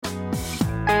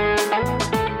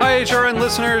HRN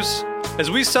listeners.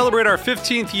 As we celebrate our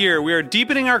 15th year, we are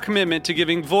deepening our commitment to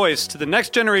giving voice to the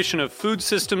next generation of food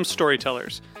systems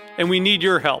storytellers, and we need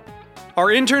your help. Our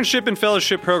internship and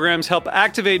fellowship programs help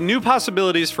activate new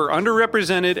possibilities for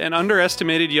underrepresented and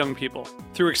underestimated young people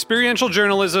through experiential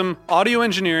journalism, audio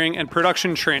engineering, and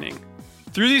production training.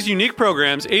 Through these unique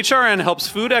programs, HRN helps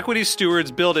food equity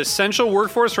stewards build essential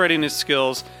workforce readiness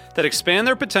skills that expand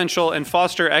their potential and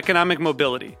foster economic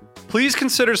mobility. Please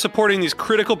consider supporting these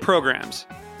critical programs.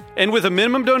 And with a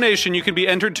minimum donation, you can be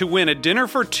entered to win a dinner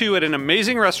for two at an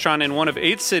amazing restaurant in one of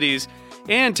 8 cities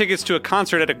and tickets to a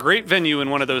concert at a great venue in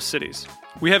one of those cities.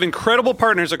 We have incredible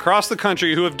partners across the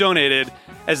country who have donated,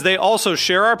 as they also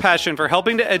share our passion for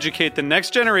helping to educate the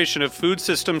next generation of food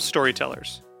systems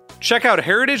storytellers. Check out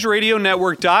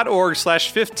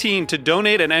heritageradionetwork.org/15 to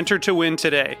donate and enter to win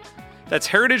today. That's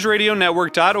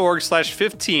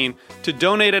heritageradionetwork.org/15 to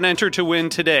donate and enter to win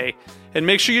today. And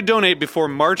make sure you donate before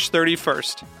March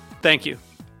 31st. Thank you.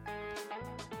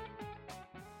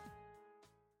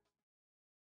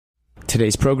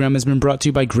 Today's program has been brought to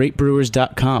you by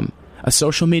GreatBrewers.com, a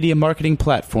social media marketing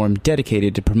platform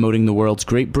dedicated to promoting the world's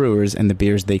great brewers and the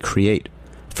beers they create.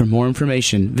 For more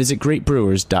information, visit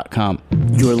GreatBrewers.com.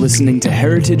 You're listening to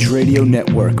Heritage Radio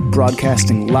Network,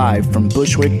 broadcasting live from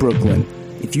Bushwick, Brooklyn.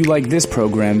 If you like this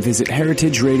program, visit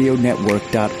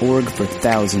heritageradionetwork.org for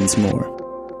thousands more.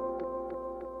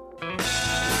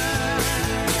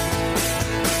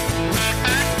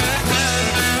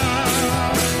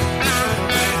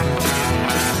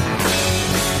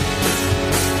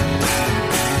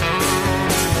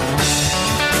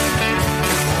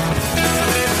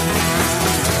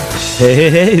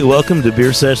 Hey, welcome to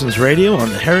Beer Sessions Radio on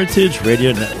the Heritage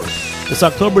Radio Network. It's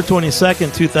October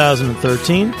 22nd,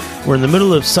 2013. We're in the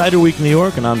middle of Cider Week, New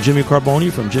York, and I'm Jimmy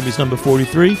Carboni from Jimmy's Number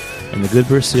 43 and the Good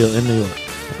Beer Seal in New York.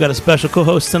 We've got a special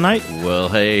co-host tonight. Well,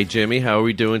 hey, Jimmy, how are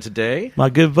we doing today? My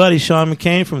good buddy, Sean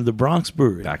McCain from the Bronx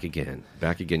Brewery. Back again.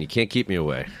 You can't keep me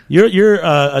away. You're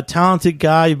a talented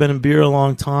guy. You've been in beer a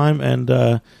long time,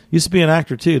 and used to be an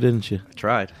actor, too, didn't you? I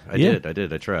tried. I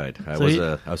tried. I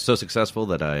was so successful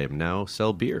that I now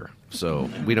sell beer. So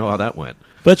we know how that went.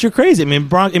 But you're crazy. I mean,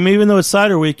 even though it's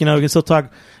Cider Week, we can still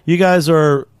talk. You guys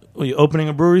are opening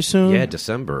a brewery soon? Yeah,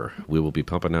 December. We will be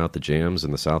pumping out the jams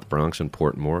in the South Bronx and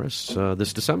Port Morris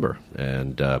this December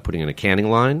and putting in a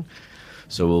canning line.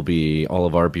 So all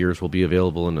of our beers will be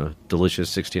available in a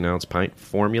delicious 16-ounce pint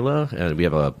formula, and we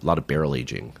have a lot of barrel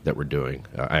aging that we're doing.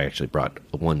 I actually brought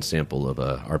one sample of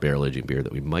our barrel aging beer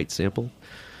that we might sample,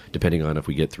 depending on if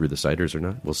we get through the ciders or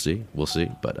not. We'll see.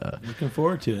 But looking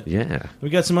forward to it. Yeah, we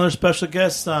got some other special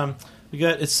guests.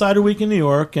 It's Cider Week in New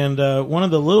York, and one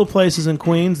of the little places in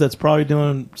Queens that's probably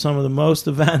doing some of the most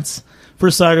events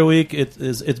for Cider Week.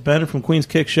 It's Ben from Queens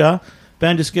Kickshaw.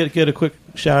 Ben, just get a quick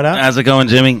shout out. How's it going,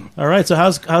 Jimmy? All right, so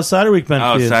how's Cider Week been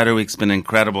for you? Cider Week's been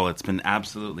incredible. It's been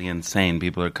absolutely insane.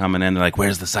 People are coming in, they're like,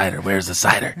 where's the cider? Where's the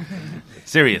cider?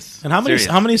 Serious. And how many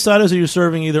ciders are you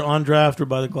serving either on draft or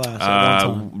by the glass at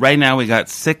one time? Right now we got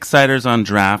 6 ciders on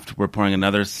draft. We're pouring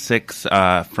another 6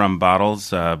 from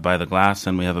bottles by the glass,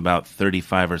 and we have about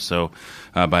 35 or so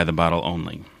by the bottle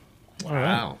only. All right.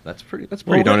 Wow, that's pretty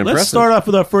darn impressive. Let's start off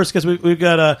with our first guest. We've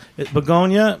got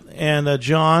Begonia and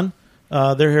John.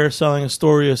 They're here selling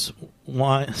Astorias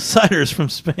wine ciders from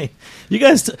Spain. You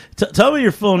guys, tell me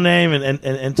your full name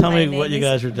and tell me what you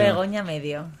guys are doing. Begonia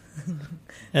Medio.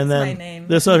 And then my name.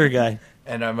 This other guy.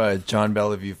 And I'm John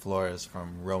Bellevue Flores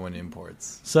from Rowan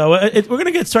Imports. So we're going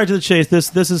to get straight to the chase.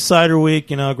 This is Cider Week.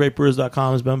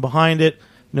 GreatBrewers.com has been behind it.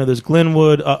 There's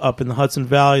Glenwood up in the Hudson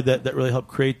Valley that really helped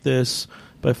create this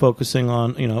by focusing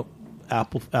on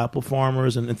apple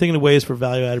farmers and thinking of ways for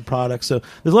value-added products. So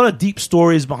there's a lot of deep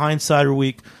stories behind Cider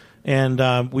Week,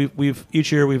 and we've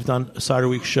each year we've done a Cider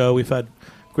Week show. We've had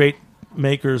great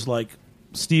makers like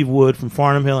Steve Wood from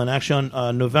Farnham Hill, and actually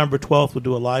on November 12th we'll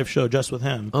do a live show just with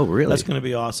him. Oh, really? That's going to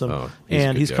be awesome. Oh,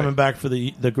 he's coming back for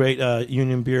the great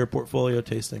Union Beer portfolio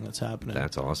tasting that's happening.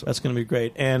 That's awesome. That's going to be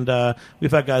great. And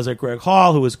we've had guys like Greg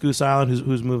Hall, who was Goose Island,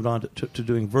 who's moved on to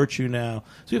doing Virtue now.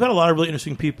 So we've had a lot of really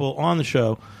interesting people on the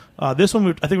show. This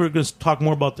one, I think we're going to talk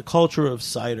more about the culture of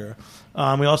cider.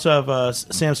 We also have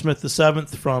Sam Smith VII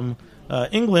from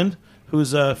England,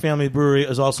 whose family brewery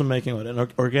is also making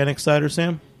an organic cider,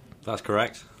 Sam? That's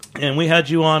correct. And we had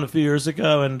you on a few years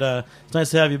ago, and it's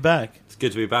nice to have you back. It's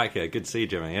good to be back here. Good to see you,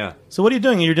 Jimmy, yeah. So what are you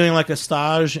doing? You're doing like a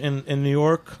stage in New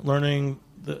York, learning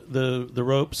the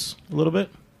ropes a little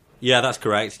bit? Yeah, that's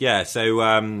correct. Yeah, so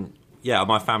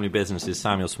my family business is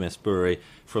Samuel Smith's Brewery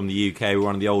from the UK. We're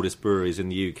one of the oldest breweries in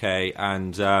the UK,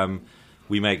 and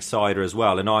we make cider as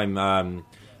well. And I'm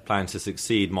plan to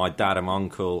succeed my dad and my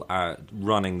uncle at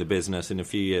running the business in a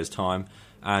few years' time.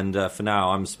 And for now,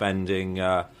 I'm spending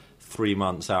 3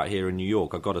 months out here in New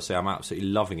York. I've got to say, I'm absolutely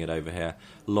loving it over here.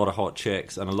 A lot of hot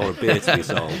chicks and a lot of beer to be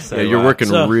sold. So, Yeah, you're working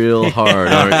real hard,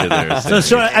 aren't you? There,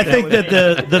 So I think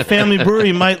that the family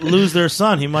brewery might lose their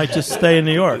son. He might just stay in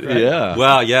New York. Right? Yeah.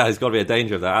 Well, yeah, there's got to be a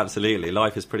danger of that. Absolutely,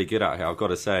 life is pretty good out here, I've got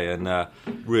to say, and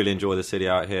really enjoy the city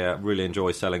out here. Really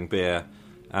enjoy selling beer,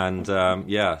 and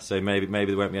so maybe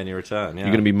there won't be any return. Yeah.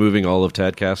 You're going to be moving all of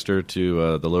Tadcaster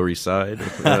to the Lower East Side,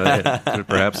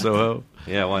 perhaps Soho.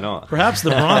 Yeah, why not? Perhaps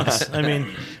the Bronx. I mean,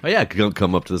 Oh yeah,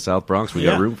 come up to the South Bronx. We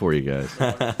got room for you guys.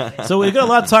 so we've got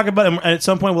a lot to talk about. And at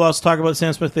some point, we'll also talk about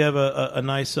Sam Smith. They have a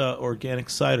nice organic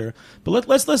cider. But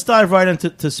let's dive right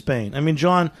into Spain. I mean,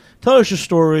 John, tell us your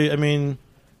story. I mean,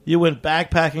 you went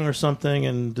backpacking or something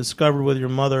and discovered with your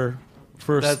mother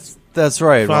first. That's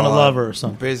right. Found a lover or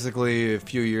something. Basically, a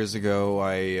few years ago,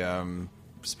 I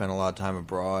spent a lot of time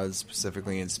abroad,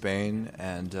 specifically in Spain.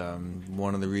 And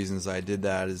one of the reasons I did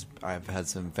that is I've had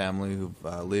some family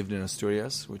who've lived in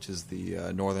Asturias, which is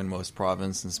the northernmost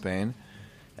province in Spain.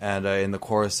 And in the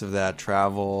course of that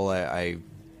travel, I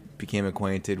became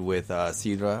acquainted with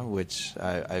Cider, which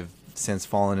I've since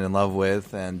fallen in love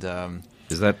with. And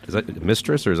Is that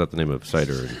Mistress or is that the name of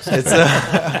cider? it's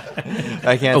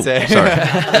I can't say. Sorry,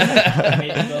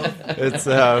 It's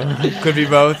could be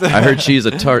both. I heard she's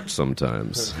a tart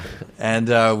sometimes. And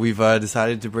we've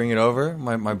decided to bring it over,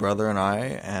 my brother and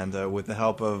I, and with the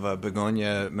help of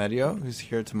Begonia Medio, who's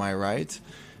here to my right.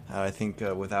 I think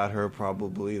without her,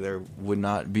 probably there would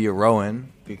not be a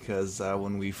Rowan, because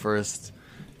when we first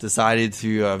decided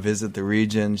to visit the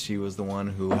region, she was the one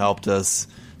who helped us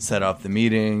set up the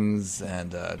meetings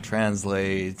and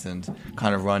translate and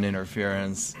kind of run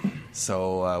interference.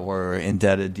 So we're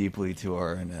indebted deeply to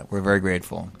her, and we're very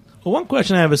grateful. Well, one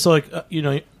question I have is, so like,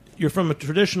 you're from a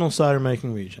traditional cider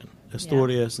making region,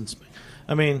 Asturias and Spain.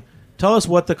 I mean, tell us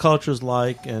what the culture's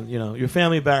like and, your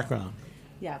family background.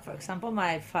 Yeah, for example,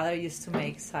 my father used to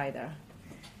make cider.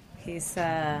 He's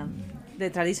the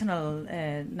traditional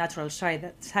natural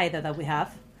cider that we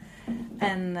have.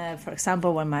 And, for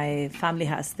example, when my family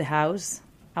has the house,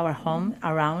 our home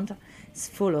around, it's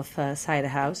full of cider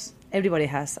house. Everybody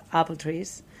has apple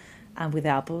trees, and with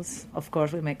apples, of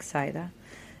course, we make cider.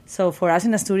 So for us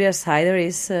in Asturias, cider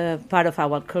is part of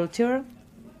our culture.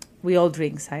 We all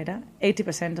drink cider.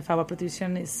 80% of our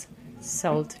production is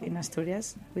sold in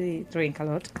Asturias. We drink a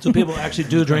lot. So people actually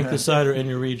do drink the cider in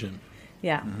your region.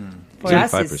 Yeah. For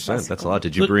us, 5%. That's a lot.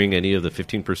 Did you bring any of the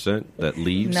 15% that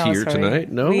leaves No, here sorry.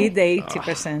 tonight? No. We eat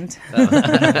 80%.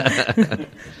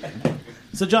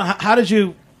 So, John, how did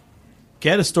you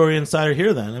get Asturian cider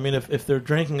here then? I mean, if they're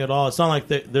drinking it all, it's not like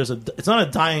it's not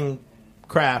a dying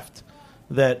craft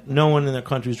that no one in their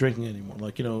country is drinking anymore.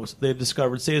 Like, they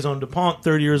discovered Saison DuPont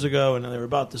 30 years ago, and they were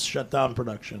about to shut down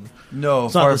production. No,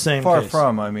 it's not the same far case.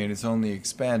 from. I mean, it's only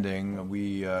expanding.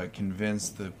 We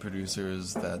convinced the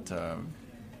producers that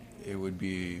it would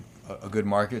be a good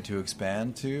market to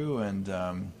expand to, and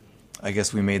I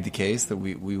guess we made the case that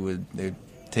they'd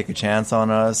take a chance on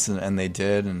us, and they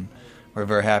did, and we're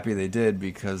very happy they did,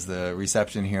 because the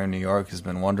reception here in New York has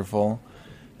been wonderful.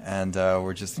 And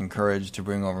we're just encouraged to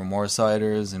bring over more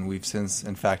ciders, and we've since,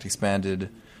 in fact, expanded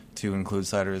to include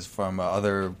ciders from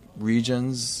other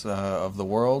regions of the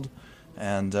world,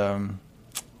 and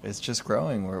it's just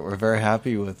growing. We're very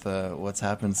happy with what's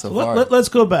happened so far. Let's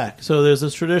go back. So there's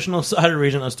this traditional cider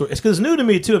region. It's because it's new to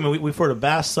me too. I mean, we've heard of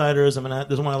Basque ciders. I mean,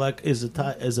 there's one I like is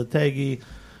Zategi.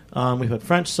 We've had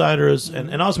French ciders,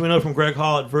 and also we know from Greg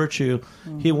Hall at Virtue,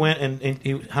 he went and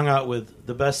he hung out with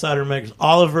the best cider makers,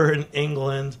 Oliver in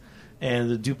England, and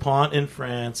the DuPont in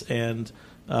France, and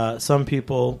some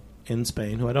people in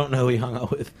Spain who I don't know he hung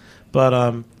out with. But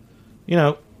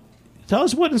tell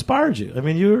us what inspired you. I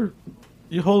mean, you're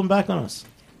holding back on us.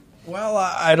 Well,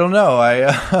 I don't know.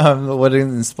 What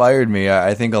inspired me,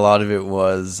 I think a lot of it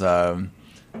was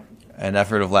an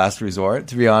effort of last resort,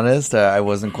 to be honest. I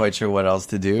wasn't quite sure what else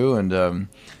to do, and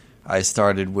I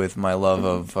started with my love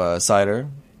of cider,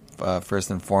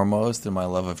 first and foremost, and my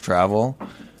love of travel.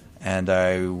 And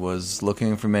I was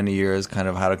looking for many years kind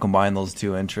of how to combine those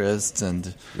two interests.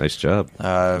 And Nice job.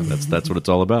 That's what it's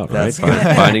all about, right? That's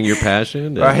good. Finding your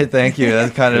passion. Right, thank you.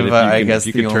 That's kind And of, if you I can- guess,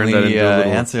 if you the could turn that only into a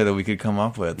little- answer that we could come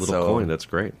up with. Little coin, that's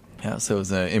great. Yeah, so it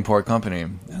was an import company,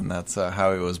 and that's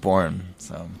how it was born.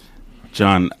 So,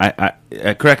 John, I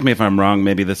correct me if I'm wrong.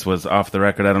 Maybe this was off the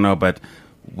record. I don't know, but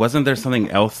wasn't there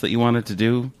something else that you wanted to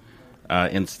do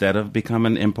instead of become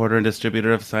an importer and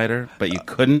distributor of cider, but you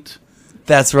couldn't?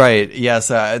 That's right. Yes,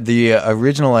 the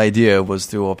original idea was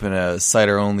to open a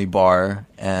cider-only bar,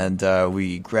 and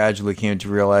we gradually came to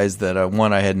realize that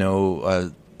one, I had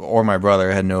no, or my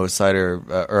brother had no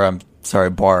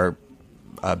bar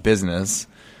business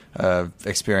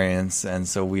experience, and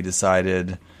so we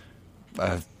decided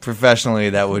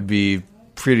professionally that would be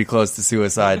pretty close to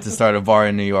suicide to start a bar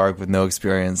in New York with no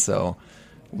experience. So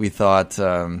we thought,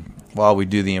 we'd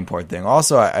do the import thing.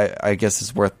 Also, I guess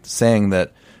it's worth saying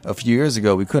that a few years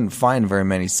ago, we couldn't find very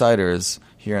many ciders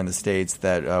here in the States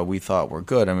that we thought were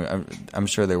good. I mean, I'm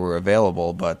sure they were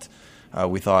available, but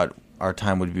we thought our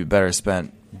time would be better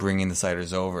spent bringing the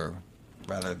ciders over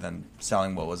rather than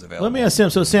selling what was available. Let me ask Sam.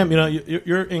 So, Sam,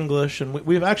 you're English, and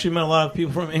we've actually met a lot of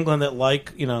people from England that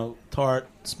like, tart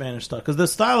Spanish stuff. Because the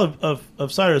style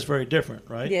of cider is very different,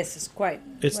 right? Yes, it's quite.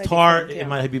 It's quite tart. yeah. It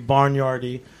might be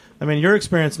barnyardy. I mean, your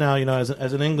experience now, as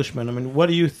an Englishman, I mean, what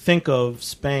do you think of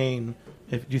Spain?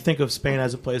 If you think of Spain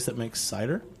as a place that makes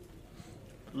cider?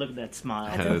 Look at that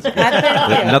smile.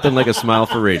 Nothing like a smile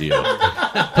for radio.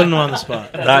 Putting them on the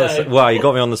spot. You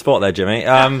got me on the spot there, Jimmy.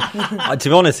 To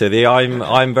be honest with you,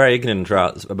 I'm very ignorant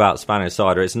about Spanish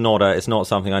cider. It's not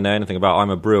something I know anything about. I'm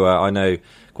a brewer. I know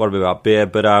quite a bit about beer,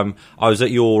 but I was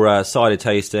at your cider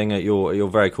tasting at your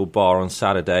very cool bar on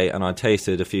Saturday, and I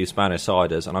tasted a few Spanish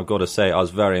ciders, and I've got to say I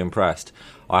was very impressed.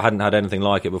 I hadn't had anything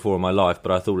like it before in my life,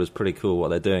 but I thought it was pretty cool what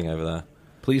they're doing over there.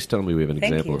 Please tell me we have an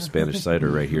Thank example you. of Spanish cider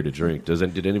right here to drink.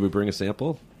 Did anybody bring a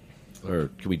sample? Or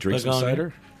can we drink some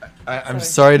cider? I'm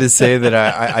sorry to say that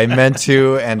I meant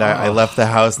to, and I left the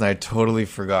house and I totally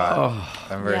forgot.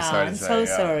 I'm very sorry to say. I'm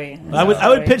so sorry. I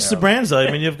would pitch the brands though. I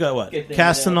mean, you've got what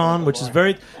Castanon, which is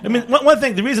very. I mean, one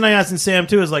thing. The reason I asked Sam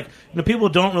too is people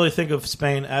don't really think of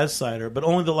Spain as cider, but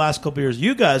only the last couple of years,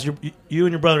 you guys, you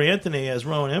and your brother Anthony, as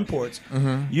Rowan Imports,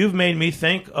 you've made me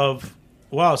think of.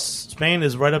 Wow, Spain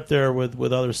is right up there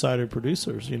with other cider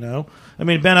producers. I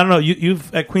mean, Ben, I don't know.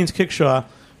 You've at Queen's Kickshaw,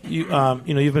 you've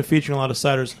been featuring a lot of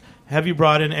ciders. Have you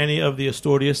brought in any of the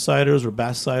Asturias ciders or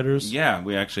Basque ciders? Yeah,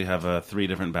 we actually have 3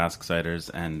 different Basque ciders,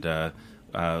 and the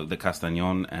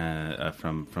Castañón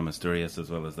from Asturias,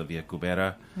 as well as the Via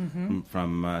Cubera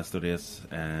from Asturias,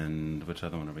 and which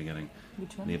other one are we getting?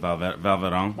 Which one? The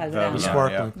Valverón. Valverón.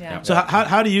 Sparkling. Yeah. So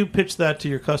how do you pitch that to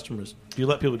your customers? Do you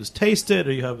let people just taste it,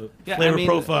 or you have a flavor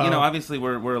profile? Obviously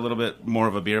we're a little bit more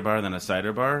of a beer bar than a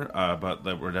cider bar, but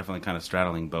we're definitely kind of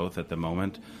straddling both at the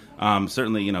moment.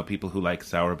 Certainly, people who like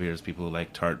sour beers, people who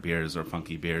like tart beers or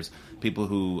funky beers, people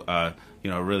who are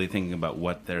really thinking about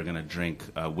what they're going to drink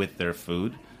with their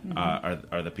food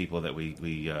are the people that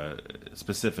we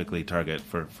specifically target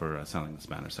for selling the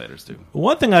Spanish ciders to.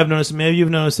 One thing I've noticed, maybe you've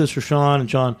noticed this for Sean and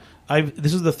John,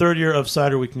 this is the 3rd year of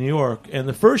Cider Week in New York, and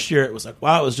the first year it was like,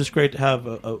 wow, it was just great to have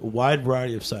a wide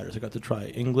variety of ciders. I got to try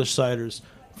English ciders,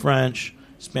 French,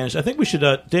 Spanish. I think we should,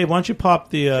 Dave, why don't you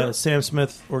pop the Sam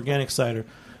Smith organic cider?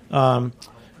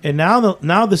 And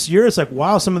now this year it's like,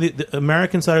 wow, some of the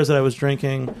American ciders that I was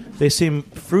drinking, they seem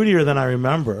fruitier than I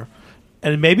remember.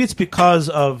 And maybe it's because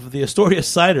of the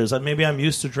Asturias ciders. Maybe I'm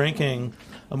used to drinking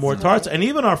more tarts. And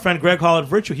even our friend Greg Hall at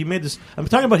Virtue, he made this. I'm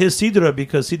talking about his Cider de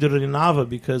Nava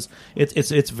because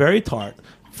it's very tart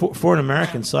for an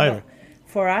American cider.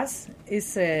 For us,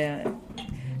 it's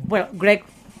Greg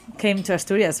came to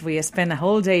Asturias. We spent a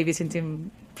whole day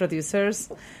visiting producers,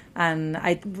 and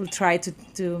I will try to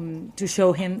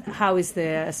show him how is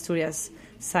the Asturias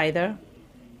cider.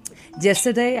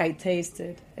 Yesterday, I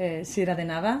tasted Cider de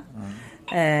Nava,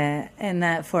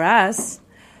 and for us,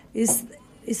 his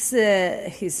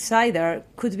cider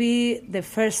could be the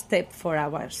first step for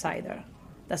our cider.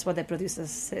 That's what the producers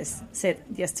said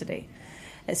yesterday.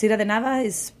 Cider de Nava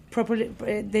is properly.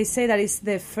 They say that it's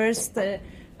the first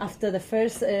after the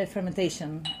first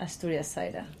fermentation Asturias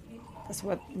cider. That's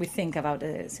what we think about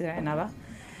Cider de Nava.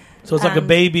 So it's like a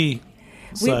baby.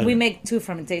 We make 2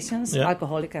 fermentations,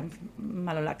 alcoholic and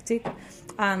malolactic.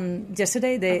 And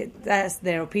yesterday, that's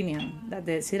their opinion, that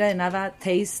the Cider de Nava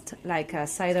tastes like a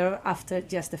cider after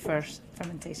just the first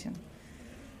fermentation.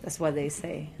 That's what they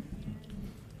say.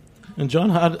 And John,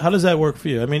 how does that work for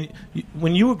you? I mean,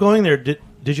 when you were going there,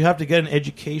 did you have to get an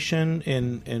education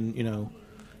in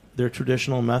their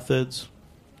traditional methods?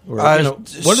 Or,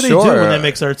 what do they do when they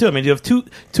make cider too? I mean, you have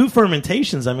two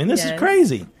fermentations. I mean, this is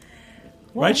crazy.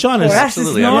 Well, right, Sean? For us,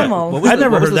 absolutely. it's normal. I've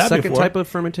never heard the that second before. type of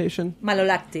fermentation?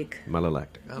 Malolactic.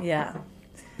 Malolactic. Oh. Yeah.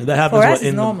 And that happens For us,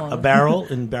 in normal. a barrel?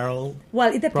 In barrel?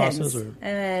 Well, it depends.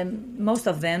 Process, most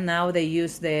of them now they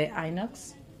use the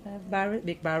inox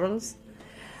big barrels,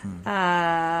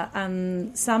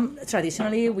 and some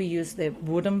traditionally we use the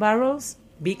wooden barrels,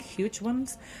 big, huge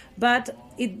ones. But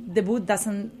the wood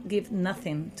doesn't give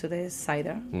nothing to the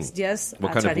cider. It's just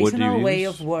What a kind of wood do you traditional way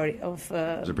use? of Is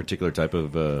there a particular type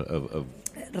of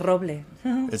roble.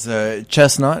 It's a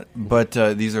chestnut, but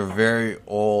these are very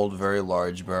old, very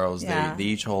large barrels. Yeah. They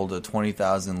each hold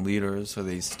 20,000 liters, so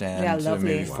they They are stand to lovely.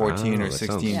 maybe 14 Wow, or that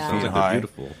 16 sounds feet like high. they're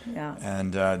beautiful. Yeah.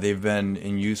 And they've been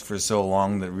in use for so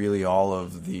long that really all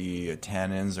of the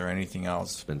tannins or anything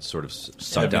else It's been sort of have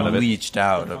sucked out been of it. leached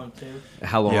out.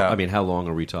 How long? Yeah. I mean, how long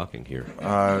are we talking here?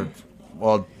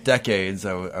 Well, decades,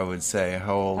 I would say.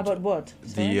 How old? About what?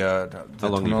 the How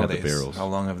long you've had the tonales, barrels? How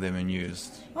long have they been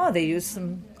used? Oh, they use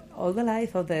all the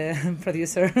life of the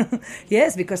producer.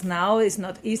 Yes, because now it's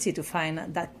not easy to find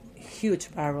that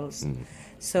huge barrels.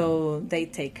 So they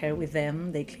take care with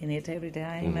them. They clean it every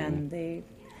time, and they.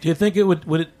 Do you think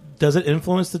does it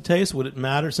influence the taste? Would it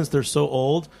matter since they're so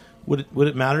old? Would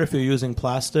it matter if you're using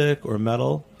plastic or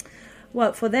metal?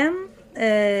 Well, for them,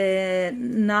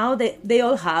 now they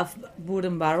all have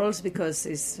wooden barrels because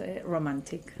it's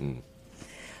romantic.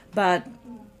 But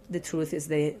the truth is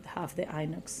they have the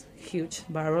inox, huge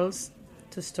barrels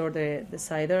to store the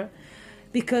cider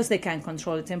because they can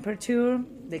control the temperature,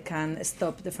 they can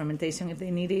stop the fermentation if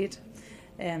they need it,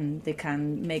 and they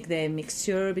can make the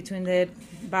mixture between the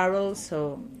barrels.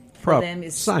 So for them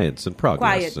it's science and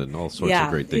progress quiet. and all sorts of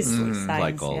great things. It's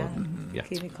Like science, all yeah. of them. Yeah.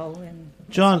 Chemical and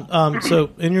John, so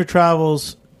in your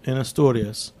travels in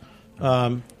Asturias,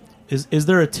 is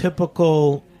there a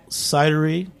typical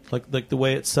cidery like the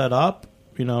way it's set up,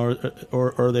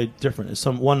 or are they different? Is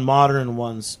one modern,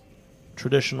 one's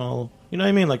traditional? You know what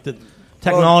I mean? Like the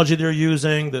technology they're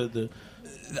using, the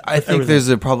I think everything.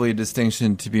 there's probably a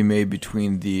distinction to be made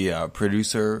between the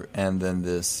producer and then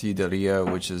the cideria,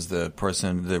 which is the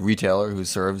retailer who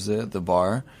serves it, the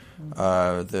bar.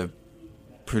 The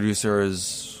producer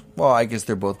is, well, I guess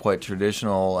they're both quite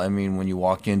traditional. I mean, when you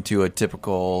walk into a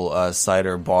typical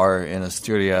cider bar in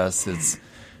Asturias, it's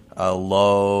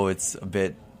low, it's a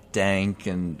bit dank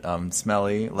and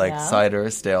smelly, like cider,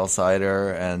 stale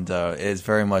cider, and it's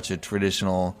very much a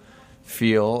traditional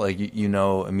feel. Like you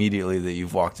know immediately that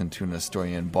you've walked into an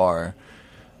Asturian bar.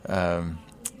 I'm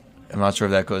not sure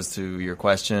if that goes to your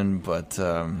question, but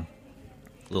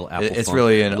Little apple it's funk.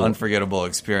 really an Little- unforgettable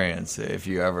experience. If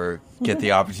you ever get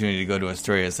the opportunity to go to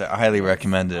Asturias, I highly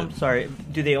recommend it. I'm sorry.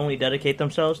 Do they only dedicate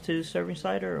themselves to serving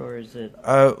cider, or is it?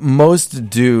 Most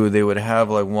do. They would have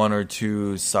like one or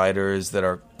two ciders that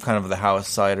are kind of the house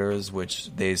ciders, which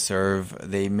they serve.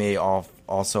 They may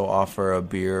also offer a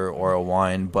beer or a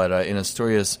wine, but in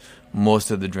Asturias, most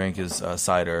of the drink is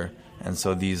cider, and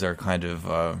so these are kind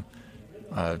of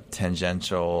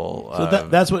tangential. So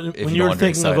that's what if when you you're don't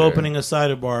drink thinking of cider. opening a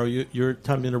cider bar, you're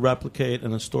attempting to replicate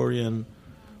an Asturian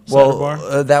cider bar.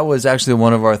 Well, that was actually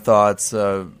one of our thoughts.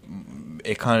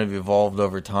 It kind of evolved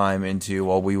over time into,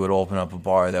 well, we would open up a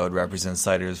bar that would represent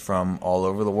ciders from all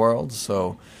over the world.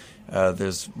 So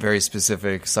there's very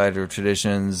specific cider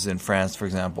traditions. In France, for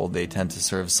example, they tend to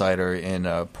serve cider in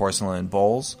porcelain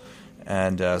bowls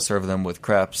and serve them with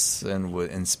crepes. And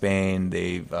in Spain,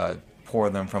 they pour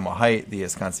them from a height, the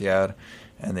escanciar,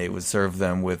 and they would serve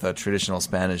them with traditional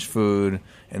Spanish food.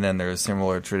 And then there are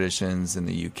similar traditions in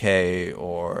the UK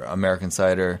or American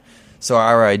cider. So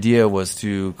our idea was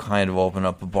to kind of open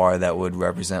up a bar that would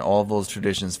represent all of those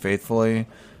traditions faithfully.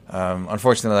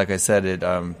 Unfortunately, like I said, it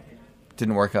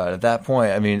didn't work out at that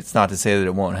point. I mean, it's not to say that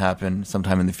it won't happen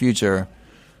sometime in the future,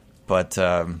 but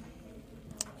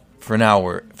for now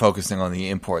we're focusing on the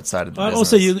import side of the I will business.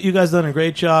 say you guys done a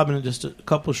great job, and in just a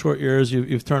couple of short years,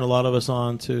 you've turned a lot of us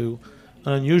on to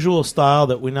an unusual style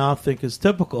that we now think is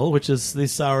typical, which is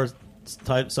these sour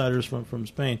ciders from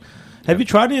Spain. Have you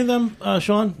tried any of them,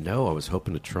 Sean? No, I was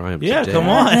hoping to try them. Yeah, today. come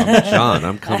on. John,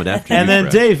 I'm coming after you. And then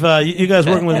Brett. Dave, you guys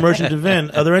working with Merchant Devin,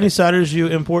 are there any ciders you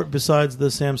import besides the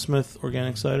Sam Smith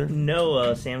organic cider?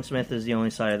 No, Sam Smith is the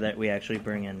only cider that we actually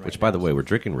bring in. Right Which, by now. the way, we're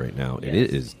drinking right now, and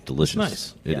it is delicious.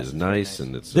 Nice. It Yes, is it's nice, very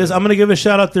and it's. I'm going to give a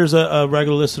shout out. There's a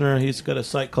regular listener. He's got a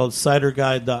site called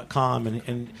ciderguide.com,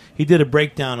 and he did a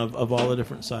breakdown of all the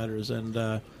different ciders.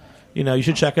 And, you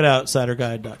should check it out,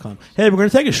 ciderguide.com. Hey, we're going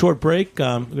to take a short break.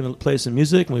 We're going to play some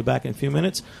music, and we'll be back in a few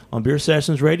minutes on Beer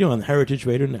Sessions Radio on the Heritage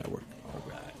Radio Network.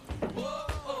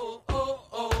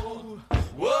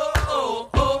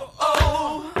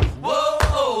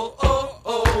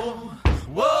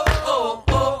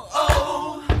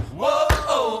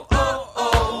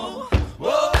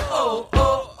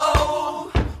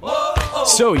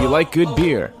 So, you like good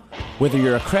beer? Whether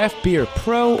you're a craft beer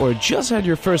pro or just had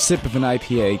your first sip of an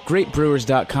IPA,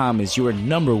 GreatBrewers.com is your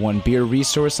 #1 beer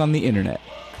resource on the internet.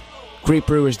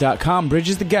 GreatBrewers.com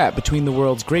bridges the gap between the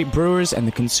world's great brewers and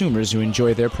the consumers who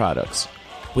enjoy their products.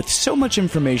 With so much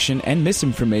information and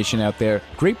misinformation out there,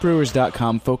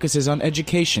 GreatBrewers.com focuses on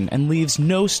education and leaves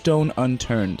no stone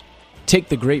unturned. Take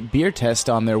the Great Beer Test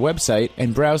on their website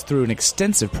and browse through an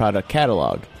extensive product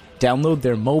catalog. Download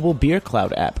their mobile Beer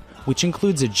Cloud app, which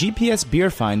includes a GPS beer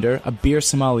finder, a beer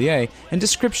sommelier, and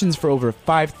descriptions for over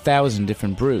 5,000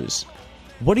 different brews.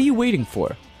 What are you waiting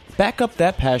for? Back up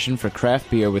that passion for craft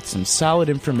beer with some solid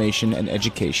information and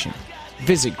education.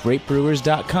 Visit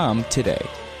GreatBrewers.com today.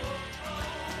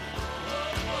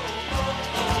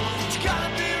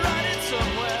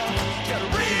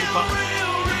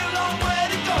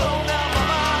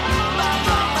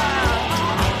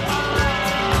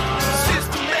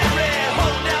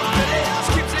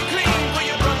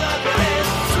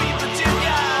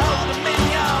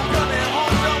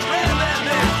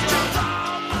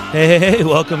 Hey,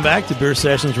 welcome back to Beer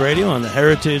Sessions Radio on the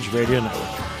Heritage Radio Network.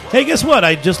 Hey, guess what?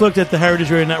 I just looked at the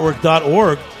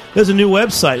heritageradionetwork.org. There's a new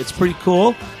website. It's pretty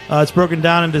cool. It's broken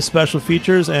down into special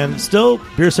features, and still,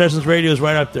 Beer Sessions Radio is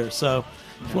right up there. So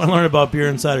if you want to learn about Beer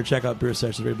Insider, check out Beer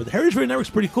Sessions Radio. But the Heritage Radio Network's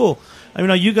pretty cool. I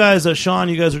mean, you guys, Sean,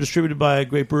 you guys are distributed by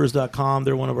GreatBrewers.com.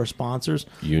 They're one of our sponsors.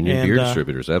 Union Beer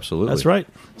Distributors, absolutely. That's right.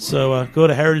 So go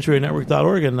to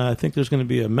heritageradionetwork.org, and I think there's going to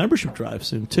be a membership drive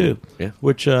soon, too. Yeah.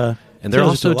 Which... and they're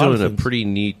also doing a pretty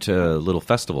neat little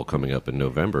festival coming up in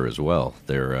November as well.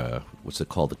 They're, what's it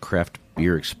called, the Craft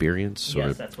Beer Experience?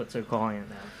 Yes, that's what they're calling it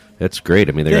now. That's great.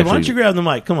 I mean, Dave, why don't you grab the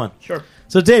mic? Come on. Sure.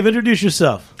 So, Dave, introduce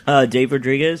yourself. Dave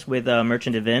Rodriguez with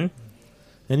Merchant of Vin.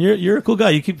 And you're a cool guy.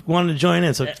 You keep wanting to join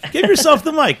in, so give yourself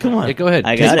the mic. Come on. Yeah, go ahead.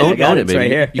 I got it. It's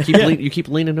right here. You keep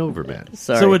leaning over, man.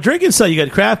 Sorry. So with drinking side, you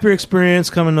got Craft Beer Experience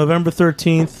coming November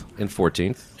 13th. And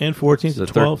 14th. And 14th, So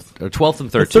 12th. 12th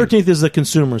and 13th. The 13th is the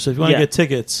consumer, so if you want to get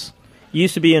tickets.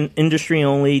 Used to be an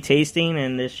industry-only tasting,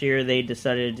 and this year they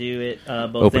decided to do it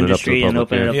both Open it up to industry the and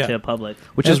public, open it yeah. up to the public.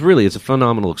 Which is really, it's a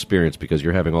phenomenal experience because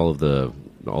you're having all of the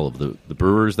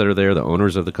brewers that are there, the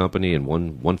owners of the company, in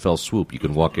one fell swoop. You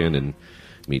can walk in and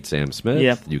meet Sam Smith.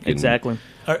 Yeah, you can, exactly.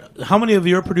 How many of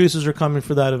your producers are coming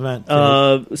for that event?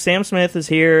 Sam Smith is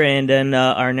here, and then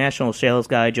our national sales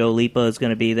guy, Joe Lipa, is going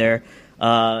to be there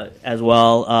as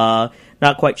well.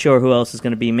 Not quite sure who else is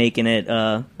going to be making it.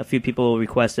 A few people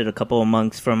requested a couple of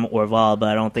monks from Orval, but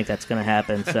I don't think that's going to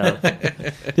happen. So,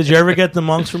 Did you ever get the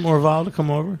monks from Orval to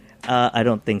come over? I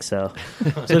don't think so.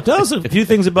 So tell us a few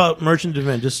things about Merchant of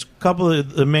Vin. Just a couple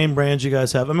of the main brands you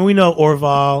guys have. I mean, we know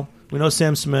Orval. We know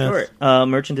Sam Smith. Sure.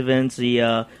 Merchant of Vin's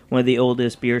one of the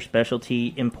oldest beer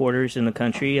specialty importers in the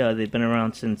country. They've been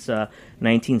around since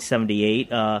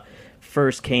 1978.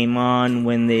 First came on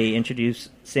when they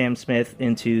introduced Sam Smith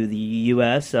into the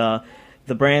U.S. The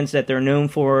brands that they're known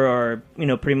for are,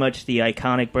 pretty much the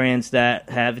iconic brands that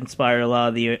have inspired a lot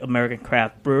of the American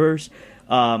craft brewers.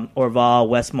 Orval,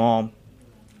 Westmalle,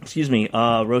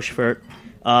 Rochefort,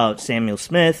 Samuel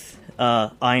Smith,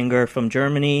 Eyinger from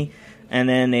Germany. And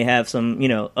then they have some,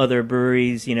 other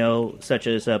breweries, such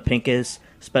as Pincus,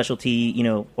 specialty,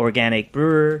 organic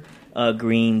brewer,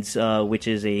 Greens, which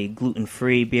is a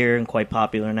gluten-free beer and quite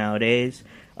popular nowadays.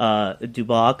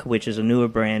 Duboc, which is a newer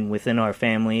brand within our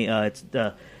family. It's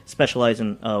specialized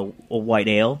in a white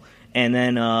ale. And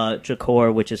then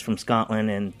Tracor, which is from Scotland,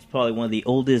 and it's probably one of the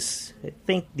oldest, I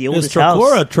think the oldest house.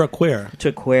 Is Tracor or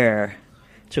Traquair?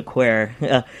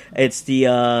 Traquair. It's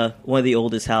the one of the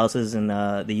oldest houses in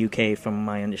the UK, from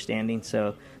my understanding.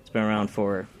 So it's been around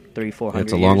for 300-400 years.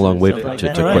 It's a long way to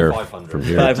Traquair from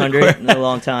here. 500 in a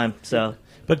long time. So,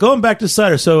 but going back to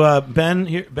cider, so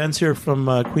Ben's here from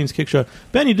Queen's Kickshot.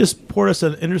 Ben, you just poured us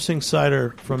an interesting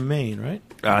cider from Maine, right?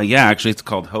 Yeah, actually, it's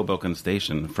called Hoboken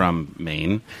Station from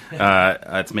Maine.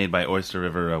 It's made by Oyster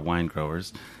River wine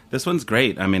growers. This one's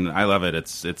great. I mean, I love it.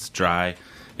 It's dry.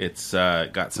 It's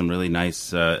got some really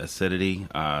nice acidity,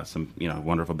 some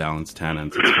wonderful balanced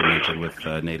tannins. It's fermented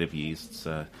with native yeasts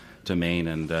to Maine,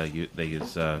 and they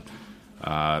use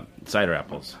cider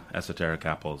apples, esoteric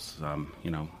apples.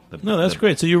 That's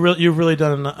great. So you've really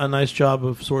done a nice job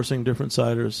of sourcing different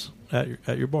ciders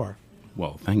at your bar.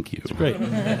 Well, thank you. It's great.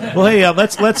 Well, hey,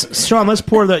 Sean, let's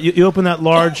pour that. You open that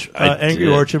large Angry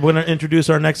Orchard. We're going to introduce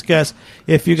our next guest.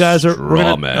 If you guys are,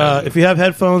 if you have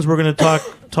headphones, we're going to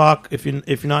talk. If you're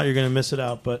not, you're going to miss it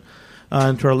out. But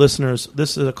and to our listeners,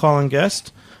 this is a call-in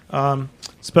guest,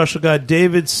 special guy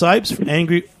David Sipes from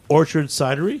Angry Orchard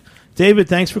Cidery. David,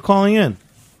 thanks for calling in.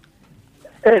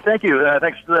 Hey, thank you.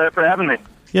 Thanks for having me.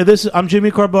 Yeah, I'm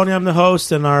Jimmy Carboni. I'm the host,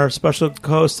 and our special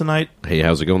co-host tonight. Hey,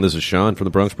 how's it going? This is Sean from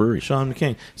the Bronx Brewery. Sean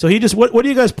McCain. So what are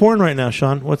you guys pouring right now,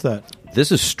 Sean? What's that?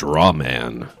 This is Straw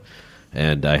Man,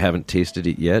 and I haven't tasted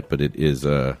it yet, but it is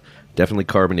definitely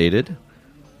carbonated.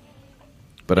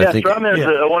 But Yeah, I think Strawman is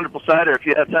a wonderful cider. If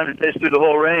you have time to taste through the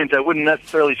whole range, I wouldn't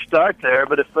necessarily start there.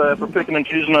 But if we're picking and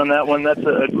choosing on that one, that's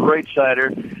a great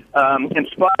cider.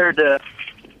 Inspired,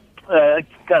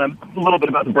 kind of a little bit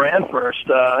about the brand first.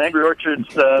 Angry Orchard's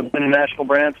been a national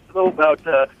brand still about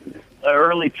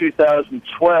early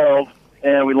 2012,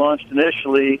 and we launched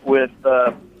initially with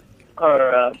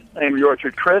our Angry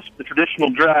Orchard Crisp, the traditional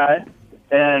dry,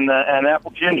 and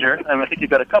apple ginger. And I think you've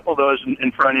got a couple of those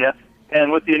in front of you.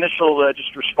 And with the initial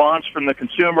just response from the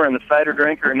consumer and the cider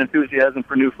drinker and enthusiasm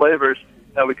for new flavors,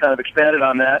 we kind of expanded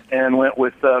on that and went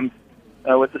with the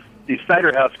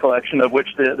Cider House collection, of which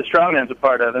the Strawman's a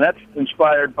part of. And that's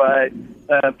inspired by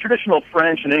traditional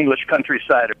French and English country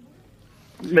cider,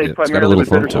 made primarily with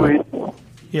bittersweet.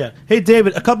 Yeah. Hey,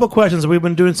 David, a couple of questions. We've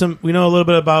been doing we know a little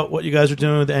bit about what you guys are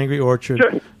doing with the Angry Orchard.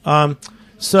 Sure.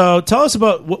 So tell us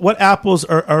about what apples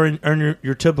are in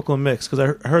your typical mix, because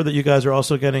I heard that you guys are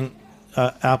also getting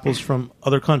apples from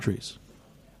other countries.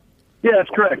 Yeah, that's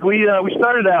correct. We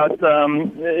started out,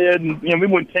 we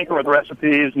would tinker with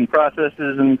recipes and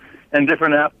processes and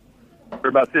different apples for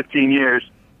about 15 years,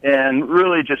 and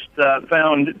really just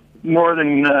found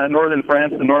northern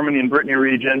France, the Normandy and Brittany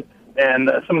region,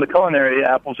 and some of the culinary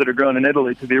apples that are grown in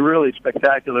Italy to be really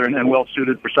spectacular and well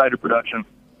suited for cider production.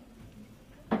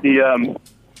 We've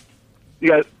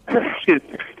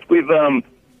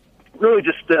really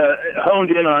just honed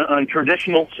in on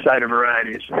traditional cider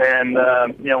varieties. And,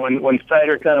 when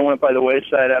cider kind of went by the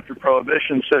wayside after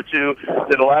Prohibition, so too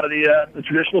did a lot of the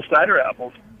traditional cider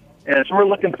apples. And so we're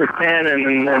looking for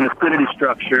tannin and acidity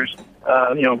structures,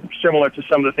 similar to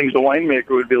some of the things a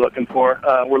winemaker would be looking for,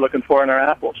 we're looking for in our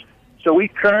apples. So we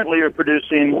currently are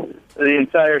producing the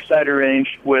entire cider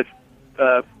range with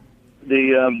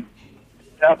the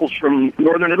apples from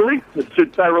northern Italy, the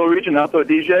Sud Tyrol region, Alto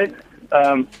Adige,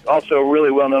 also a really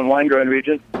well-known wine-growing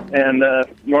region, and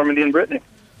Normandy and Brittany.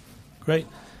 Great.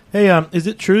 Hey, is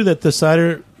it true that the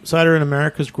cider in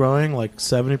America is growing like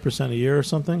 70% a year or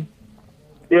something?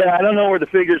 Yeah, I don't know where the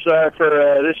figures are for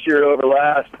this year over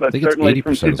last, but certainly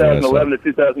from 2011 to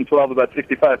 2012, about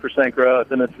 65%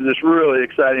 growth, and it's just really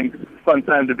exciting, fun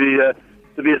time to be a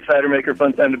cider maker,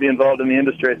 fun time to be involved in the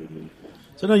industry.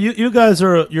 So no, you guys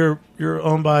you're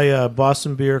owned by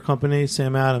Boston Beer Company,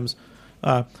 Sam Adams.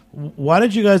 Why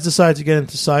did you guys decide to get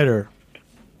into cider?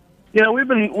 We've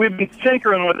been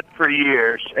tinkering with it for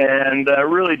years, and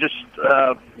really just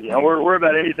we're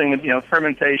about anything,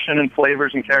 fermentation and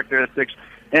flavors and characteristics,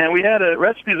 and we had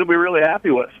recipes that we were really happy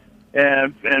with,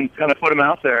 and kind of put them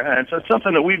out there, and so it's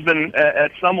something that we've been at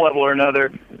some level or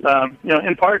another,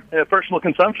 in part personal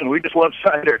consumption. We just love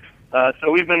cider.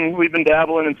 So we've been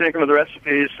dabbling and tinkering with the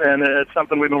recipes, and it's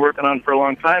something we've been working on for a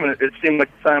long time. And it seemed like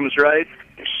the time was right.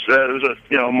 There was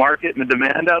a market and a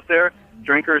demand out there.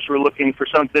 Drinkers were looking for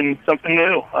something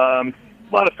new. A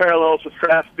lot of parallels with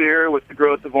craft beer, with the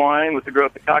growth of wine, with the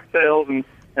growth of cocktails and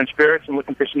spirits, and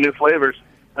looking for some new flavors.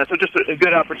 So just a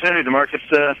good opportunity. The market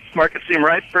seemed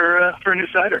right for a new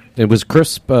cider. It was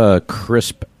crisp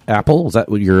apple. Was that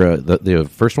what your the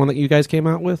first one that you guys came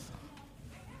out with?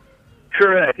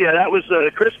 Correct. Yeah, that was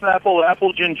crisp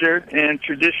apple ginger, and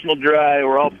traditional dry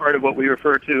were all part of what we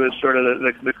refer to as sort of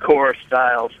the core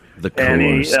styles. The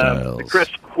core styles. The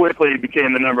crisp quickly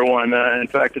became the number one. In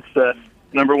fact, it's the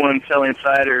number one selling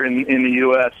cider in the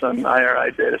U.S. on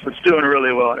IRI data. So it's doing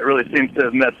really well. It really seems to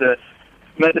have met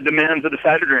the demands of the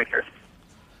cider drinker.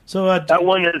 So that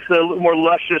one is a little more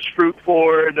luscious, fruit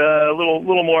forward, a little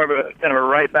more of a kind of a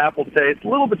ripe apple taste, a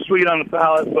little bit sweet on the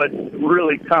palate, but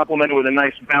really complemented with a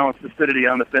nice balanced acidity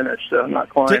on the finish. So not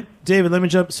cloying. David, let me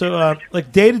jump. So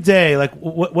like day to day, like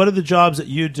what are the jobs that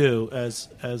you do as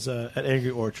at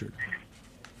Angry Orchard?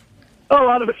 A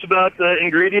lot of it's about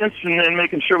ingredients and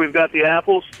making sure we've got the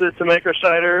apples to make our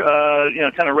cider.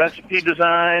 Kind of recipe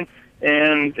design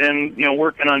and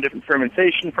working on different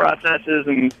fermentation processes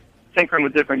and tinkering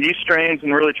with different yeast strains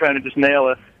and really trying to just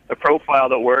nail a profile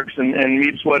that works and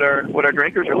meets what our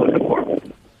drinkers are looking for.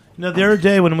 Now, the other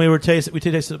day when we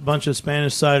tasted a bunch of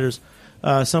Spanish ciders,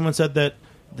 someone said that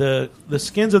the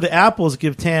skins of the apples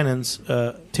give tannin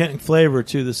flavor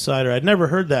to the cider. I'd never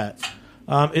heard that.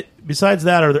 Besides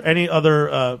that, are there any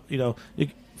other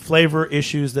flavor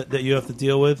issues that you have to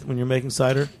deal with when you're making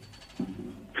cider?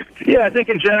 Yeah, I think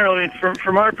in general,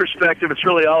 from our perspective, it's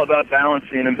really all about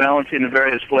balancing the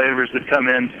various flavors that come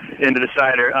into the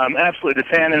cider. Absolutely, the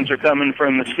tannins are coming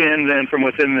from the skins and from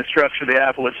within the structure of the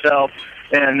apple itself.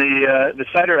 And the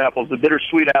cider apples, the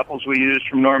bittersweet apples we use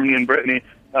from Normandy and Brittany,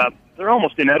 they're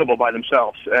almost inedible by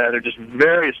themselves. They're just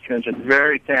very astringent,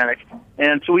 very tannic.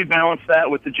 And so we balance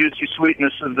that with the juicy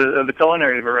sweetness of the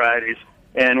culinary varieties.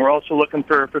 And we're also looking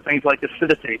for things like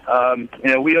acidity.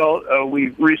 We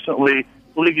recently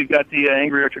believe you've got the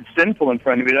Angry Orchard Sinful in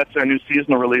front of you. That's our new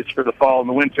seasonal release for the fall and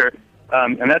the winter.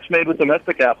 And that's made with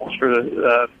domestic apples for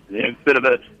a bit of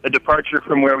a departure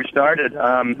from where we started.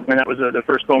 And that was the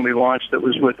first one we launched that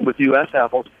was with U.S.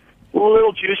 apples. A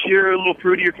little juicier, a little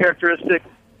fruitier characteristic.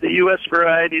 The U.S.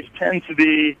 varieties tend to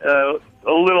be a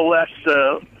little less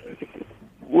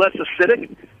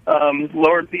acidic,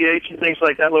 lower pH and things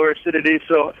like that, lower acidity.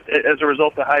 So as a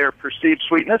result, a higher perceived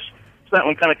sweetness. So that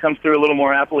one kind of comes through a little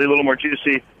more appley, a little more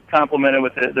juicy, complemented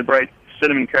with the bright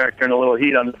cinnamon character and a little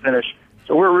heat on the finish.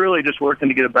 So we're really just working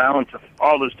to get a balance of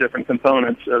all those different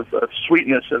components of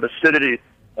sweetness, of acidity,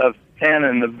 of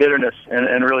tannin, of bitterness,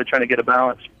 and really trying to get a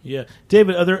balance. Yeah.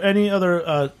 David, are there any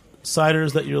other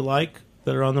ciders that you like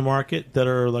that are on the market that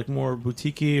are like more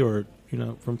boutique-y or,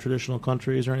 from traditional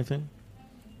countries or anything?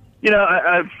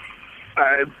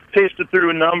 I've tasted through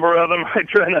a number of them. I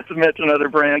try not to mention other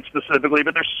brands specifically,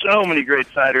 but there's so many great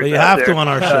ciders. But you out have there. to on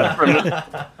our show.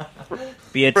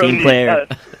 Be a team player.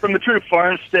 From the true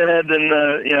farmstead and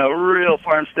real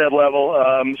farmstead level,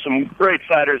 some great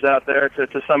ciders out there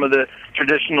to some of the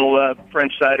traditional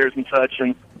French ciders and such.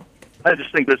 And I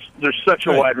just think there's such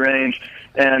a wide range,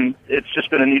 and it's just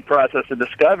been a neat process of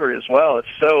discovery as well. It's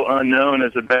so unknown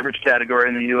as a beverage category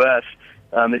in the U.S.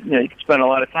 You can spend a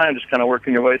lot of time just kind of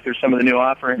working your way through some of the new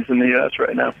offerings in the U.S.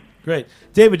 right now. Great.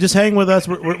 David, just hang with us.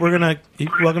 We're going to, you're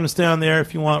welcome to stay on the air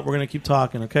if you want. We're going to keep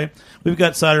talking, okay? We've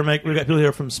got cider make. We've got people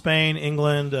here from Spain,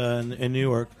 England, and New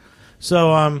York. So,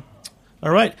 all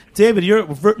right. David, you're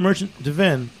a merchant de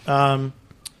vin.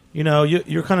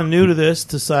 You're kind of new to this,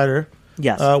 to cider.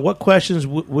 Yes. What questions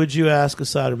would you ask a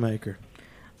cider maker?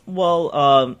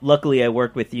 Well, luckily I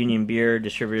worked with Union Beer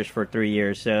distributors for 3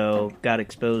 years, so got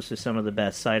exposed to some of the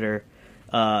best cider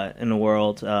in the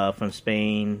world, from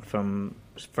Spain, from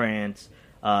France,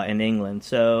 and England.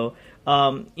 So,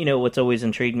 what's always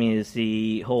intrigued me is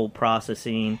the whole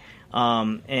processing,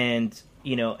 and,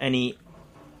 any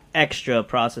extra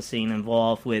processing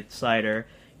involved with cider.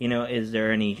 Is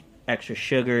there any extra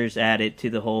sugars added to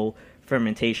the whole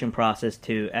fermentation process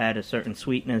to add a certain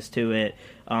sweetness to it,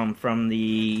 from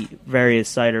the various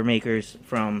cider makers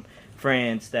from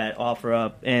France that offer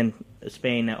up, and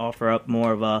Spain that offer up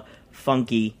more of a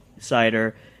funky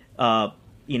cider,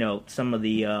 some of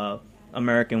the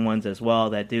American ones as well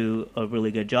that do a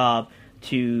really good job,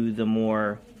 to the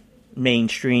more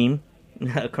mainstream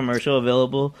commercial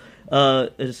available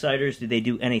ciders. Do they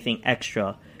do anything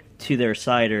extra to their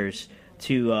ciders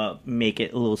to make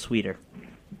it a little sweeter?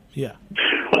 Yeah.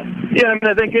 Yeah,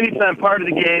 I think anytime part of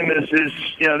the game is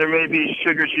there may be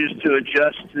sugars used to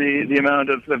adjust the amount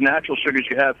of natural sugars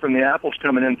you have from the apples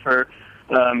coming in for,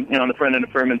 on the front end of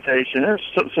fermentation. There's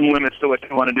some limits to what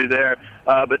you want to do there.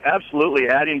 But absolutely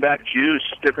adding back juice,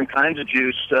 different kinds of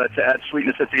juice to add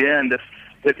sweetness at the end.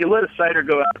 If you let a cider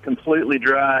go out completely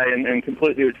dry and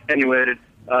completely attenuated,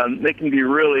 they can be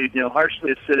really,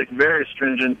 harshly acidic, very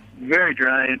astringent, very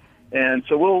drying. And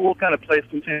so we'll kind of play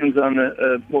some tunes on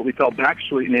the what we call back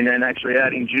sweetening and actually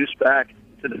adding juice back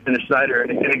to the finished cider.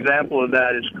 And an example of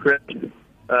that is Crisp.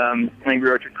 Angry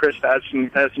Orchard Crisp has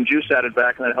some juice added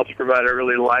back, and that helps provide a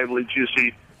really lively,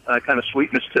 juicy kind of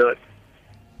sweetness to it.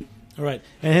 All right.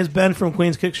 And here's Ben from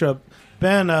Queens Kick Shop.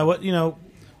 Ben, what do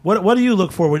you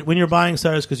look for when you're buying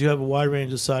ciders? Because you have a wide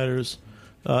range of ciders,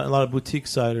 a lot of boutique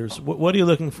ciders. What are you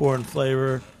looking for in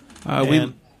flavor?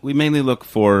 We mainly look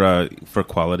for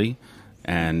quality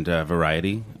and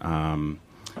variety.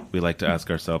 We like to ask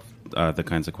ourselves the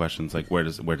kinds of questions like where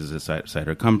does this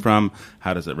cider come from?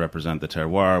 How does it represent the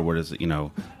terroir? Where does it,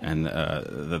 and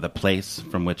the place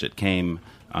from which it came?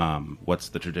 What's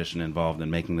the tradition involved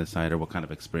in making this cider? What kind of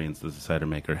experience does the cider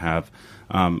maker have?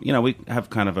 We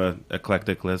have kind of a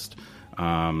eclectic list.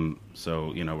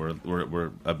 So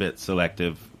we're a bit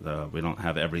selective. We don't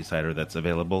have every cider that's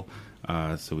available.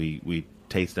 So we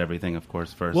taste everything, of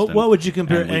course, first. What would you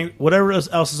compare? Whatever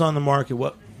else is on the market,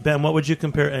 what would you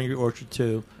compare Angry Orchard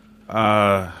to?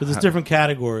 Because there's different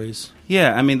categories.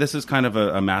 Yeah, this is kind of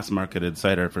a mass-marketed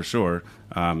cider for sure.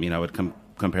 I would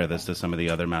compare this to some of the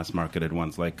other mass-marketed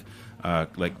ones like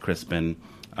Crispin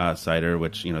cider,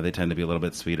 which they tend to be a little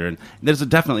bit sweeter. And there's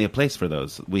definitely a place for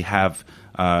those. We have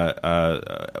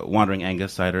Wandering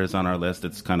Angus cider is on our list.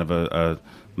 It's kind of a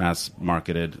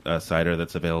mass-marketed cider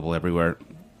that's available everywhere.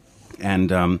 And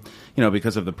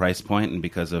because of the price point and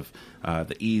because of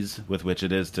the ease with which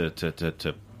it is to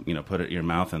put it in your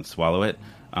mouth and swallow it,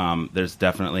 there's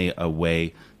definitely a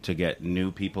way to get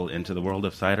new people into the world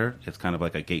of cider. It's kind of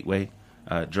like a gateway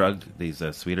drugged, these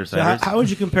sweeter So ciders. how would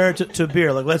you compare it to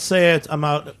beer? Like, let's say I'm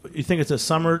out. You think it's a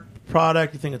summer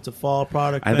product? You think it's a fall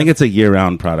product? I think it's a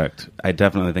year-round product. I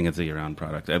definitely think it's a year-round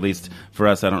product. At least for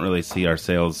us, I don't really see our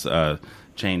sales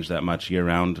change that much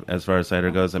year-round as far as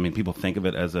cider goes. I mean, people think of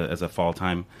it as a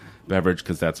fall-time beverage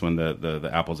because that's when the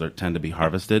apples tend to be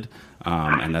harvested,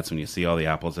 and that's when you see all the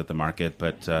apples at the market.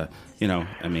 But I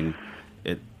mean,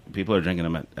 people are drinking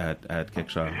them at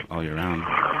Kickshaw all year round.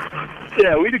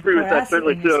 Yeah, we'd agree with For that us,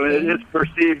 certainly in too. I mean, Spain, it is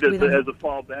perceived we don't- as a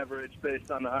fall beverage based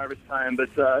on the harvest time, but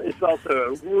it's also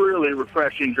a really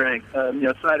refreshing drink.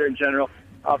 Cider in general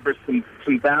offers some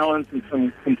balance and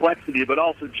some complexity, but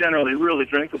also generally really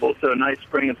drinkable. So nice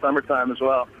spring and summertime as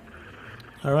well.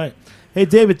 All right. Hey,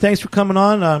 David, thanks for coming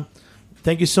on.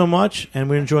 Thank you so much, and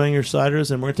we're enjoying your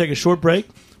ciders. And we're going to take a short break.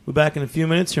 We're back in a few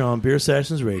minutes here on Beer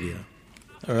Sessions Radio.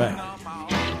 All right.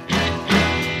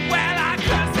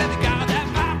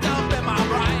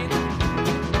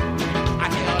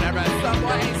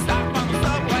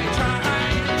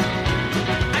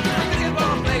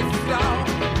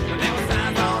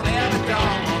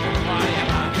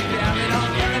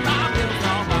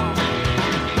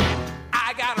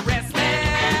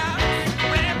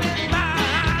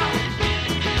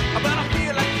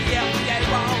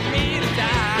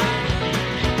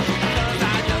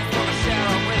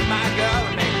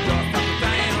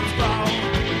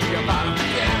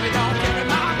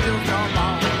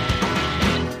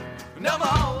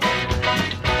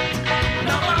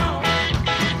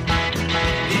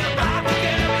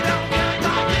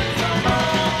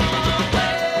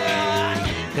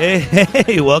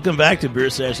 Hey, welcome back to Beer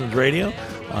Sessions Radio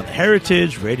on the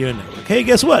Heritage Radio Network. Hey,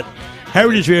 guess what?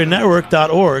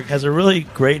 HeritageRadioNetwork.org has a really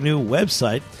great new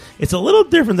website. It's a little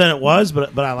different than it was,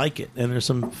 but I like it. And there's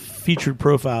some featured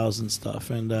profiles and stuff.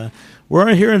 And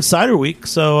we're here in Cider Week,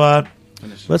 so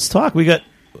let's talk. We got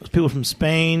people from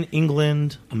Spain,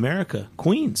 England, America,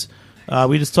 Queens.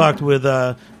 We just talked with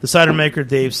the cider maker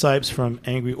Dave Sipes from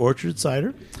Angry Orchard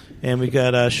Cider. And we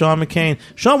got Sean McCain.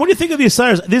 Sean, what do you think of these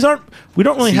ciders? We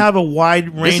don't really have a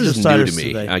wide range of ciders new to me.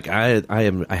 today. Like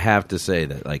I have to say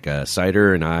that like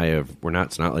Cider and I we're not.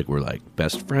 It's not like we're like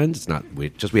best friends. It's not.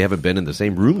 We haven't been in the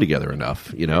same room together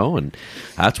enough, And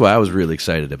that's why I was really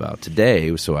excited about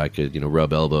today, so I could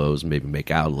rub elbows and maybe make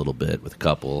out a little bit with a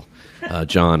couple.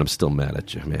 John, I'm still mad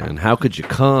at you, man. How could you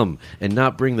come and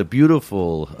not bring the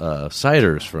beautiful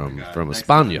ciders from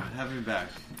España? Have me back.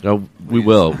 No, we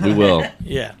will.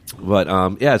 Yeah. But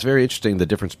it's very interesting the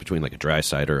difference between like a dry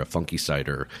cider, a funky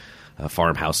cider, a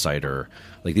farmhouse cider.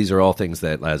 Like these are all things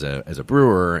that as a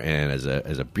brewer and as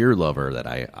a beer lover that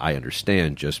I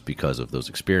understand just because of those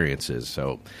experiences.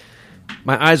 So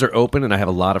my eyes are open, and I have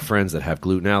a lot of friends that have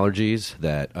gluten allergies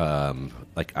that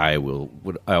I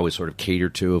always sort of cater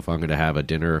to if I'm going to have a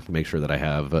dinner, make sure that I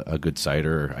have a good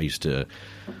cider. I used to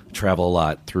travel a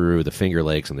lot through the Finger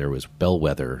Lakes, and there was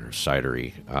Bellwether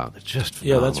Cidery. It's just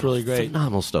phenomenal, that's really great.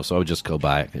 phenomenal stuff. So I would just go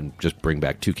by and just bring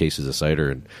back 2 cases of cider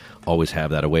and always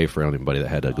have that away for anybody that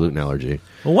had a gluten allergy.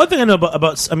 Well, one thing I know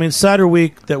about Cider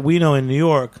Week that we know in New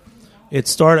York, it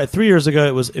started 3 years ago.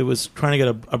 It was trying to get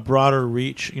a broader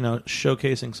reach,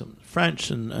 showcasing some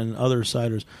French and other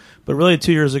ciders. But really,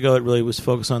 2 years ago, it really was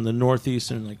focused on the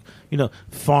Northeastern,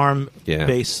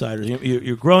 farm-based ciders.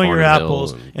 You're growing Farm your and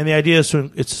apples, Hill and the idea is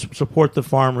to support the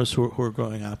farmers who are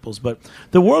growing apples. But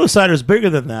the world of cider is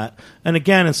bigger than that. And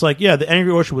again, it's like, the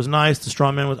Angry Orchard was nice. The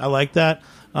Strawman I like that.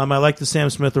 I like the Sam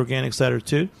Smith organic cider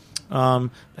too. And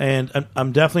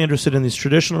I'm definitely interested in these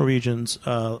traditional regions,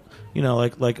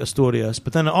 like Asturias.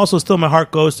 But then also still my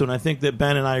heart goes to, and I think that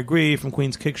Ben and I agree from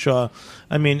Queens Kickshaw.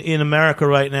 I mean, in America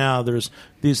right now, there's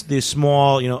these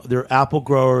small, there are apple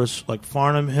growers like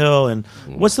Farnham Hill, and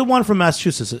what's the one from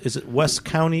Massachusetts? Is it West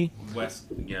County? West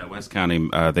County.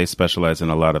 They specialize in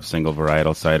a lot of single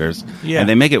varietal ciders, Yeah. and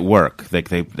they make it work.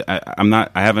 I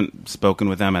haven't spoken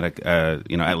with them at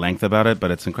length about it,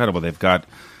 but it's incredible. They've got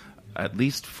at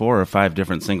least 4 or 5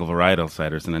 different single varietal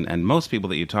ciders, and most people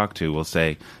that you talk to will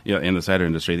say, in the cider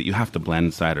industry, that you have to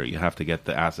blend cider. You have to get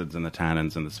the acids and the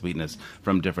tannins and the sweetness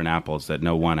from different apples, that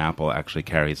no one apple actually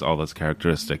carries all those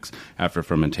characteristics after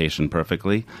fermentation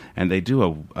perfectly. And they do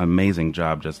an amazing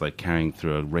job just like carrying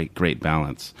through a great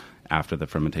balance after the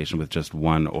fermentation with just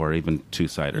 1 or even 2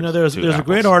 ciders. There's a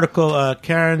great article,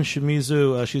 Karen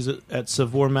Shimizu, she's at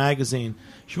Savour Magazine.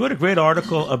 She wrote a great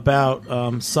article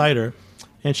about cider.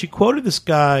 And she quoted this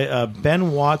guy,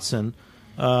 Ben Watson,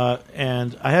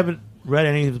 and I haven't read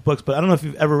any of his books, but I don't know if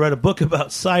you've ever read a book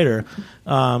about cider.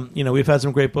 We've had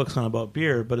some great books on about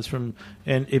beer, but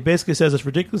and it basically says it's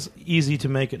ridiculously easy to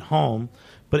make at home.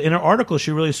 But in her article,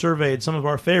 she really surveyed some of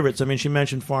our favorites. I mean, she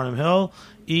mentioned Farnham Hill,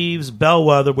 Eves,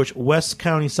 Bellwether, which West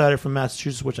County cider from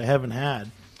Massachusetts, which I haven't had.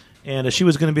 And she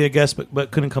was going to be a guest,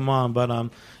 but couldn't come on. But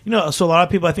so a lot of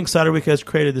people, I think Cider Week has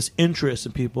created this interest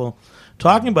in people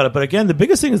talking about it. But again, the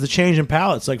biggest thing is the change in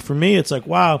palates. Like for me, it's like,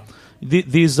 wow,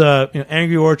 these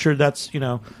Angry Orchard, that's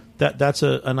that's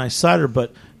a nice cider.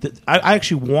 But I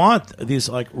actually want these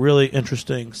like really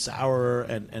interesting sour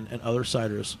and other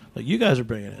ciders like you guys are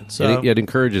bringing in. So it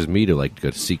encourages me to like go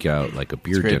seek out like a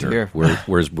beer dinner.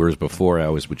 Whereas before I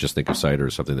always would just think of cider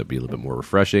as something that'd be a little bit more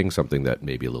refreshing, something that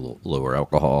maybe a little lower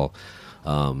alcohol.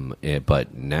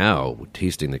 But now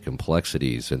tasting the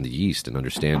complexities and the yeast and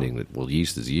understanding that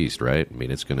yeast is yeast, right? I mean,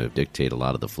 it's going to dictate a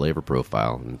lot of the flavor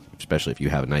profile, and especially if you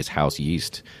have a nice house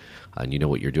yeast and you know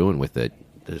what you're doing with it.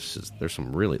 This is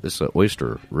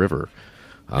Oyster River.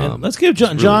 Let's give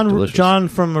John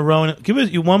from Marone. Give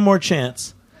us you one more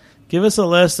chance. Give us a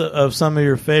list of some of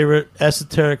your favorite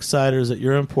esoteric ciders that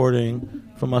you're importing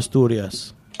from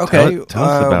Asturias. Okay. Tell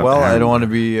us about I don't want to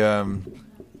be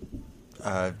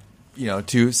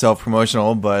too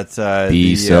self-promotional, but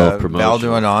the self-promotional.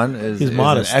 Valderonan is an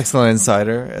modest. excellent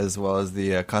cider, as well as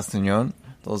the Castagnon.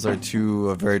 Those are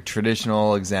two very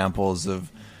traditional examples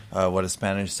of what a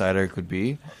Spanish cider could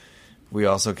be. We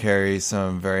also carry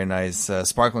some very nice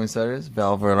sparkling ciders,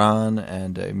 Valveran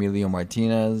and Emilio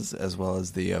Martinez, as well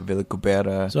as the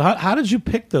Villicubera. So how did you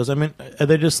pick those? I mean, are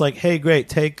they just like, hey, great,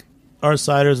 take our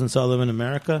ciders and sell them in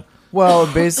America? Well,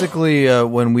 basically,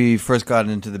 when we first got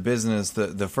into the business,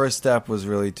 the first step was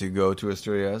really to go to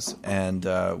Asturias, and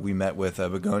we met with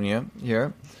Begonia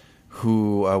here,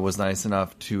 who was nice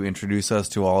enough to introduce us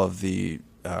to all of the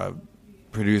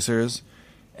producers.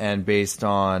 And based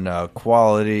on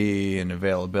quality and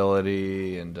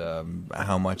availability and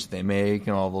how much they make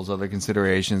and all those other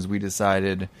considerations, we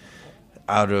decided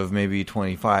out of maybe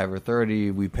 25 or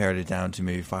 30, we pared it down to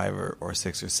maybe 5 or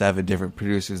 6 or 7 different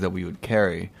producers that we would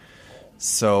carry.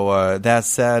 So that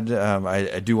said,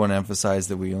 I do want to emphasize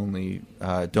that we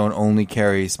don't only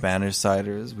carry Spanish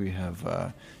ciders. We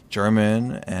have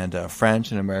German and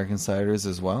French and American ciders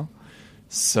as well.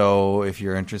 So if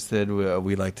you're interested,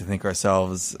 we like to think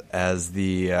ourselves as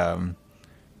the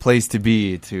place to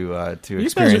be to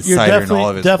experience cider in all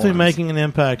of its definitely forms. making an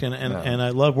impact, and I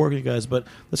love working with you guys. But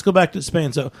let's go back to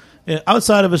Spain. So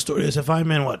outside of Asturias, if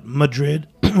I'm in Madrid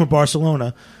or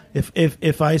Barcelona,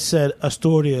 if I said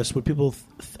Asturias, would people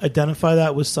identify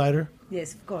that with cider?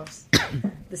 Yes, of course.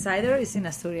 The cider is in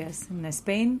Asturias. In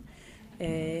Spain,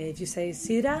 if you say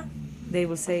Sidra, they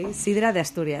will say Sidra de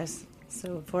Asturias.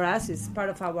 So for us, it's part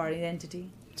of our identity.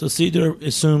 So Cider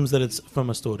assumes that it's from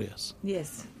Asturias.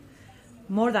 Yes,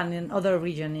 more than in other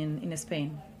region in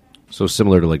Spain. So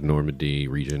similar to like Normandy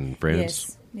region in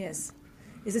France? Yes,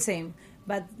 it's the same.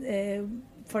 But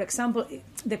for example,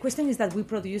 the question is that we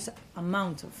produce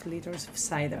amount of liters of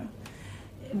cider.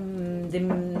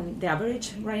 The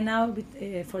average right now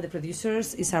for the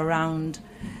producers is around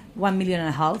 1.5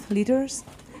 million liters,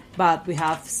 but we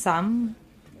have some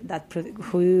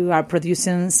who are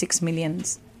producing 6 million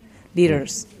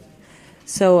liters.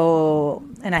 So,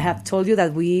 and I have told you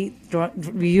that we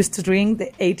used to drink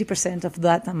the 80% of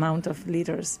that amount of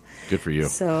liters. Good for you.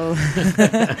 So,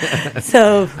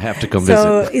 I have to come visit.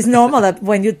 So it's normal that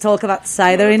when you talk about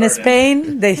cider in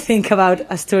Spain, they think about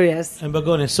Asturias. And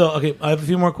Begonia. So, okay, I have a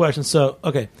few more questions.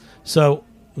 So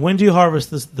when do you harvest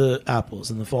the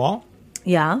apples? In the fall?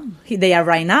 Yeah, they are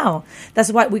right now.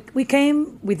 That's why we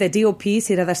came with the DOP,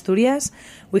 Ciudad de Asturias.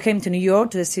 We came to New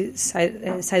York to the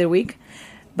Cider Week.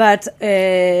 But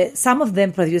some of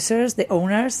them producers, the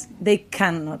owners, they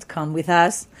cannot come with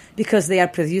us because they are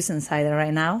producing cider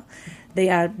right now. They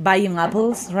are buying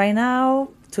apples right now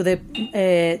to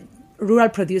the rural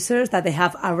producers that they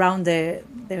have around the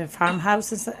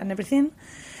farmhouses and everything.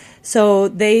 So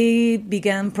they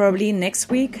began probably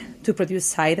next week to produce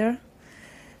cider.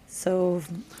 So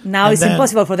now it's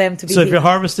impossible for them to be So here. if you're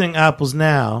harvesting apples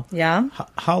now, yeah,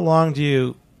 how long do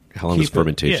you... How long does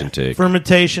fermentation take?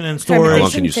 Fermentation and storage. How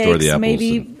long can you store the apples?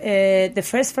 Maybe the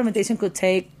first fermentation could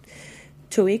take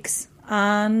 2 weeks.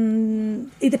 And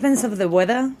it depends on the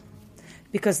weather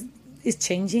because it's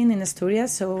changing in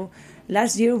Asturias. So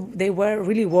last year they were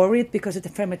really worried because the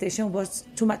fermentation was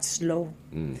too much slow.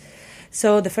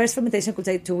 So the first fermentation could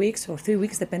take 2 weeks or 3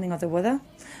 weeks depending on the weather.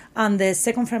 And the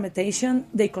second fermentation,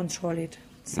 they control it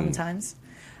sometimes.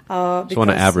 So on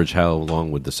average, how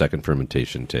long would the second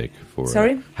fermentation take?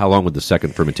 Sorry? How long would the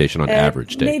second fermentation on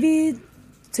average take? Maybe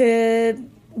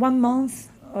 1 month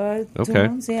or 2 Okay.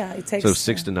 months. Yeah, it takes. So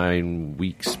 6 to 9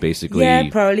 weeks, basically. Yeah,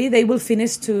 probably they will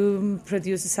finish to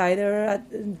produce the cider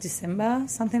at December,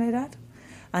 something like that,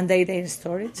 and they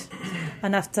store it,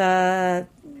 and after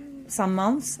some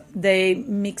months they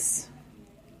mix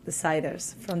the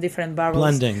ciders from different barrels,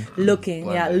 Blending. looking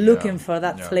Blending, for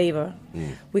that Yeah. flavor.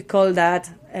 We call that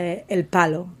el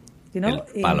palo. You know,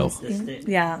 El palo.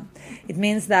 It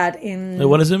means that in.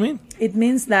 What does it mean? It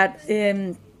means that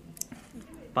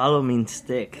Palo means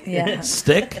stick. yeah,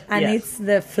 Stick? and Yes. it's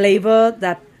the flavor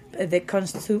that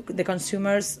the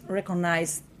consumers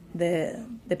recognize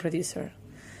the producer.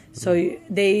 So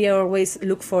they always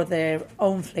look for their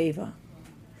own flavor,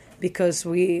 because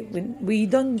we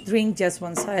don't drink just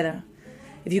one cider.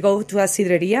 If you go to a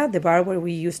cideria, the bar where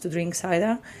we used to drink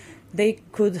cider, they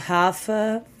could have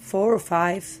 4 or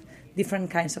 5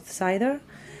 different kinds of cider,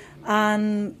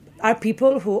 and are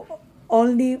people who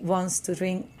only wants to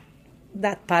drink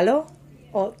that palo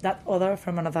or that other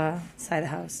from another cider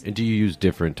house. And do you use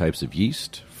different types of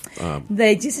yeast?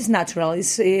 The yeast is natural.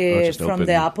 It's just from open.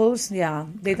 the apples. Yeah,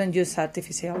 they don't use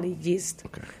artificial yeast.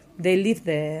 Okay. They leave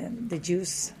the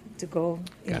juice to go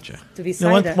Gotcha. to be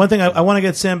Now, cider. one thing I want to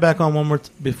get Sam back on one more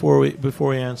before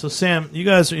we end. So Sam, you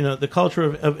guys, the culture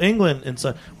of England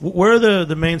inside. Where are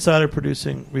the main cider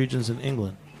producing regions in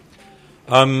England?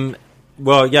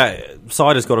 Well, yeah,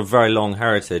 cider's got a very long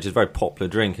heritage. It's a very popular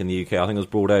drink in the UK. I think it was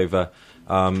brought over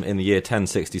in the year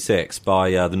 1066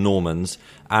 by the Normans,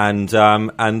 and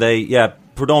they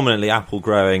predominantly apple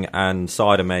growing and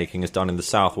cider making is done in the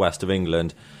southwest of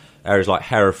England, areas like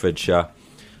Herefordshire.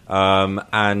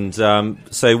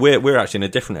 So we're actually in a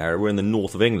different area. We're in the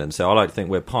north of England. So I like to think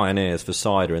we're pioneers for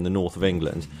cider in the north of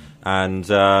England, and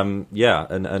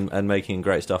making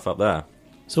great stuff up there.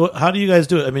 So how do you guys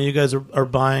do it? I mean, you guys are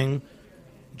buying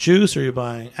juice, or you're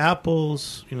buying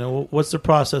apples? What's the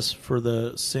process for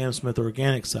the Sam Smith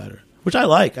organic cider, which I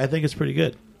like? I think it's pretty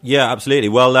good. Yeah, absolutely.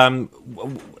 Well,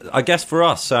 I guess for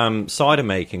us, cider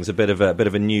making is a bit of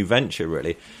a new venture,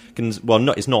 really.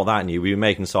 It's not that new. We've been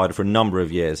making cider for a number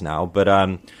of years now, but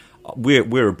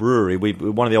we're a brewery.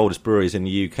 We're one of the oldest breweries in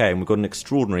the UK, and we've got an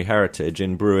extraordinary heritage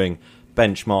in brewing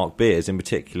benchmark beers, in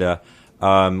particular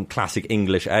classic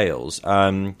English ales.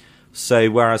 So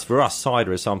whereas for us,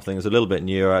 cider is something that's a little bit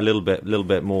newer, a little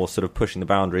bit more sort of pushing the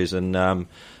boundaries, and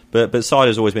but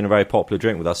cider's always been a very popular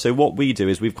drink with us. So what we do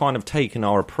is we've kind of taken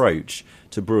our approach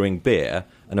to brewing beer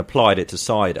and applied it to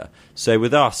cider. So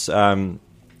with us, the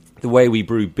way we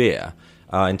brew beer,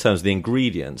 in terms of the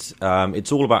ingredients,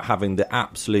 it's all about having the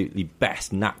absolutely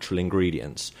best natural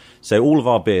ingredients. So all of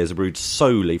our beers are brewed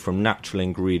solely from natural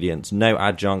ingredients, no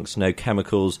adjuncts, no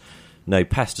chemicals, no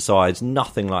pesticides,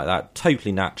 nothing like that,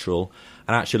 totally natural.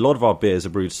 And actually a lot of our beers are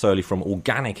brewed solely from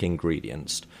organic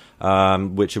ingredients,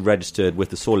 which are registered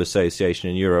with the Soil Association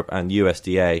in Europe and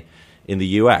USDA in the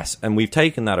US. And we've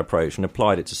taken that approach and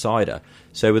applied it to cider.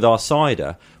 So with our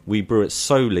cider, we brew it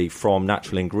solely from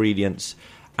natural ingredients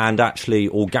and actually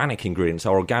organic ingredients.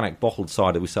 Our organic bottled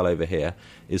cider we sell over here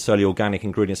is solely organic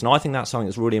ingredients. And I think that's something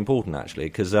that's really important, actually,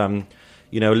 because a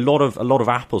lot of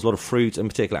apples, a lot of fruit, in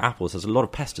particular apples, there's a lot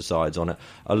of pesticides on it,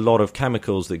 a lot of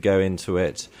chemicals that go into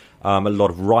it, a lot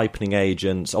of ripening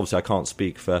agents. Obviously, I can't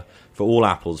speak for all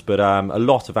apples, but a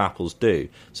lot of apples do.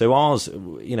 So ours,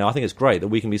 I think it's great that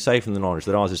we can be safe in the knowledge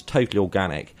that ours is totally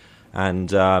organic. And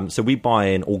so we buy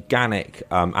in organic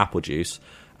apple juice,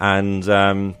 and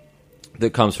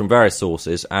that comes from various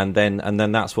sources, and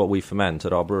then that's what we ferment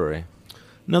at our brewery.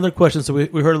 Another question. So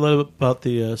we heard a little bit about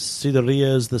the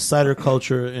ciderias, the cider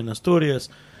culture in Asturias.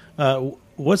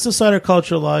 What's the cider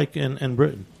culture like in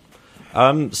Britain?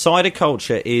 Cider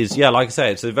culture is, like I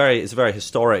say, it's a very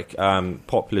historic,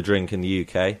 popular drink in the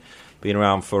UK. Been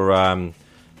around for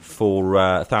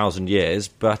 1,000 years,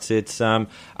 but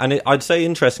I'd say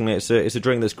interestingly, it's a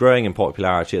drink that's growing in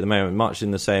popularity at the moment, much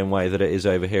in the same way that it is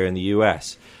over here in the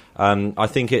US. I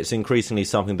think it's increasingly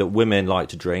something that women like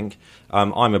to drink.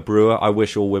 I'm a brewer. I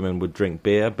wish all women would drink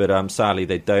beer, but sadly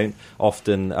they don't.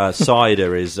 Often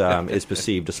cider is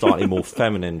perceived a slightly more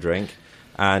feminine drink.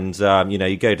 And,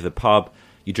 you go to the pub,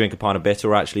 you drink a pint of bitter,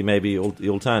 or actually maybe the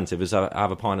alternative is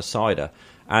have a pint of cider.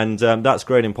 And that's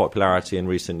grown in popularity in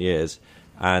recent years.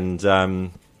 And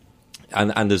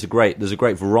there's a great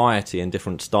variety in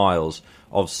different styles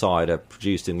of cider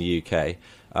produced in the UK.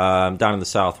 Down in the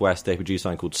southwest, they produce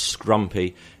something called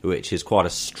Scrumpy, which is quite a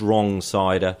strong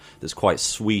cider that's quite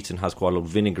sweet and has quite a lot of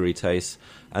vinegary taste.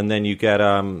 And then you get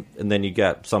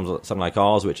something like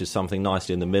ours, which is something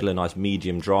nicely in the middle, a nice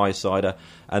medium dry cider.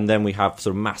 And then we have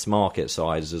sort of mass market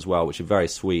ciders as well, which are very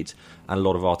sweet and a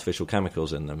lot of artificial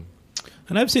chemicals in them.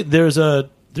 And I've seen there's a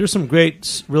there's some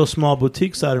great, real small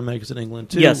boutique cider makers in England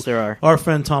too. Yes, there are. Our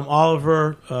friend Tom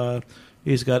Oliver,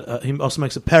 he's got. He also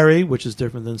makes a perry, which is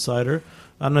different than cider.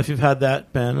 I don't know if you've had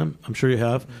that, Ben. I'm sure you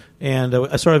have. And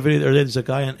I saw a video the other day. There's a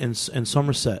guy in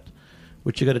Somerset,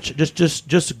 which you got to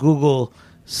just Google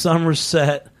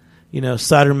Somerset,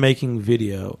 cider making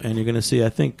video, and you're going to see. I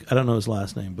don't know his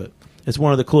last name, but it's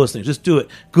one of the coolest things. Just do it.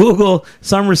 Google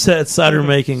Somerset cider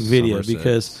making video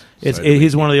because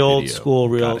he's one of the old school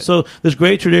real. So there's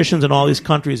great traditions in all these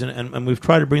countries, and we've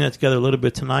tried to bring that together a little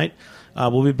bit tonight.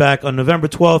 We'll be back on November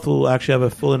 12th. We'll actually have a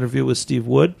full interview with Steve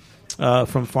Wood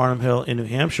from Farnham Hill in New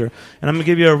Hampshire. And I'm going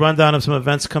to give you a rundown of some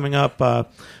events coming up.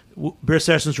 Beer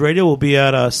Sessions Radio will be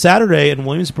at Saturday in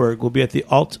Williamsburg. We'll be at the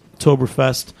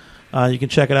Altoberfest. You can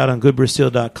check it out on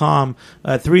goodbeerseal.com.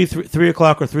 At 3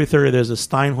 o'clock or 3:30, there's a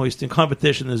Stein hoisting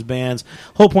competition. There's bands.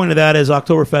 Whole point of that is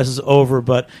Oktoberfest is over,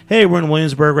 but hey, we're in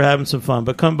Williamsburg. We're having some fun.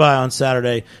 But come by on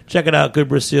Saturday. Check it out, Good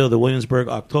Beer Seal, the Williamsburg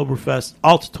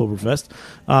Altoberfest.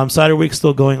 Cider Week's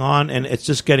still going on, and it's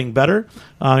just getting better.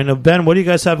 Ben, what do you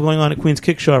guys have going on at Queen's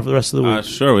Kickshaw for the rest of the week?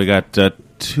 Sure, we got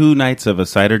 2 nights of a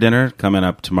cider dinner coming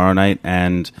up tomorrow night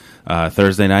and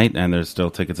Thursday night, and there's still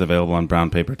tickets available on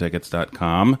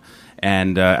brownpapertickets.com.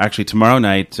 And actually tomorrow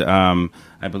night,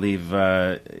 I believe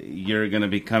you're going to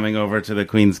be coming over to the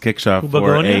Queen's Kickshaw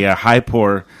for a high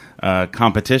pour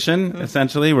competition.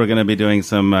 Essentially, we're going to be doing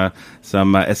some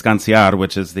escanciar,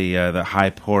 which is the high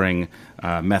pouring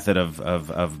method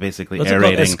of basically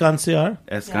aerating. What's it called? Escanciar?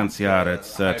 Escanciar.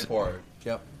 It's high pour.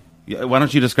 Yep. Why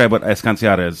don't you describe what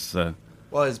escanciar is?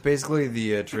 Well, it's basically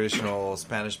the traditional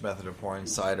Spanish method of pouring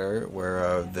cider,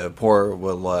 where the pourer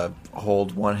will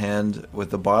hold one hand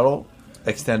with the bottle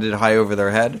extended high over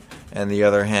their head, and the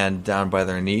other hand down by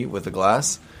their knee with the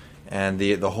glass. And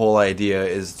the whole idea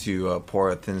is to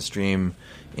pour a thin stream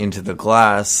into the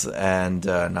glass and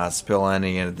not spill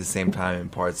any, and at the same time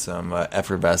impart some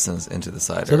effervescence into the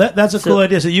cider. So that's a cool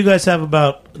idea. So you guys have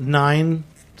about 9.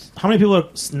 How many people are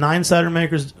 9 cider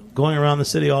makers going around the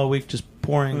city all week just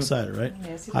pouring cider, right?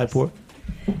 Yes, high pour.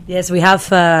 Yes, we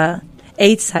have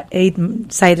 8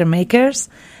 cider makers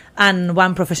and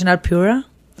 1 professional purer.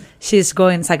 She's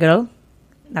going, it's a girl,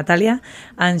 Natalia,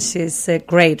 and she's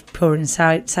great pouring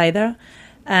cider.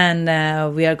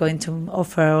 And we are going to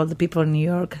offer all the people in New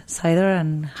York cider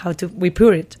and we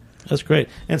pour it. That's great.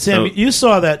 And Sam, you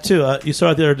saw that too. You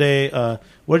saw it the other day.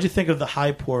 What did you think of the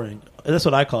high pouring? That's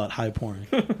what I call it, high pouring.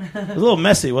 It was a little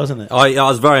messy, wasn't it? I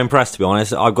was very impressed, to be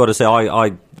honest. I've got to say,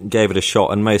 I gave it a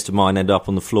shot, and most of mine end up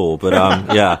on the floor. But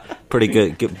yeah, pretty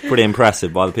good, pretty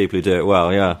impressive by the people who do it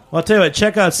well. Yeah. Well, I'll tell you what.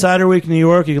 Check out Cider Week New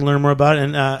York. You can learn more about it.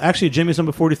 And actually, Jimmy's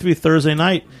number 43 Thursday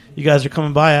night. You guys are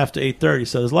coming by after 8:30,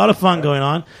 so there's a lot of fun going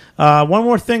on. One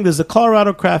more thing: there's the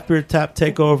Colorado Craft Beer Tap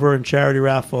Takeover and Charity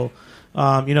Raffle.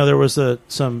 There was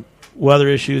some weather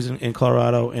issues in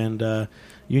Colorado, and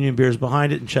Union Beer's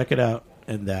behind it, and check it out.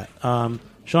 And that.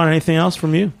 Sean, anything else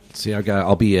from you? See,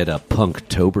 I'll be at a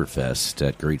Punktoberfest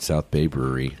at Great South Bay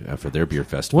Brewery for their beer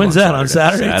festival. When's that? On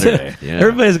Saturday? Yeah.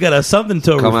 Everybody's got a something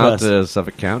Toberfest. Come out to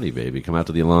Suffolk County, baby. Come out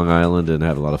to the Long Island and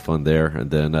have a lot of fun there.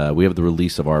 And then we have the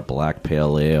release of our Black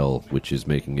Pale Ale, which is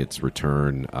making its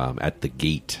return at the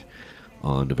Gate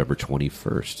on November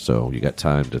 21st. So you got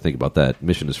time to think about that.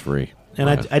 Admission is free. And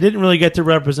I didn't really get to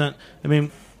represent. I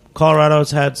mean,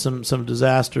 Colorado's had some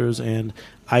disasters, and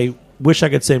I wish I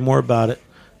could say more about it,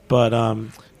 but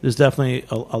there's definitely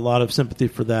a lot of sympathy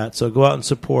for that. So go out and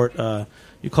support your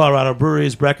Colorado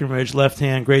breweries, Breckenridge, Left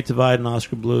Hand, Great Divide, and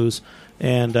Oscar Blues,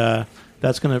 and the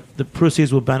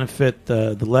proceeds will benefit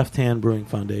the Left Hand Brewing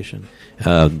Foundation.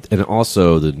 And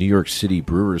also the New York City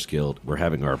Brewers Guild. We're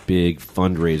having our big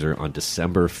fundraiser on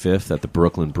December 5th at the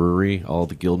Brooklyn Brewery. All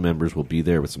the guild members will be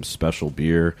there with some special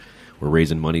beer. We're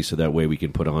raising money so that way we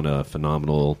can put on a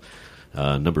phenomenal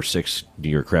number 6 New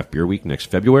York Craft Beer Week next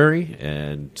February.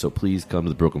 And so please come to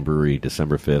the Brooklyn Brewery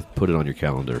December 5th. Put it on your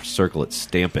calendar. Circle it.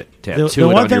 Stamp it. Tattoo it on your box. The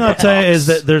one thing I'll tell you is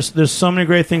that there's so many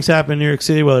great things happening in New York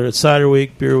City, whether it's Cider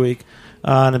Week, Beer Week.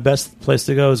 And the best place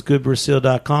to go is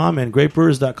goodbeerseal.com and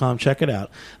greatbrewers.com. Check it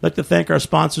out. I'd like to thank our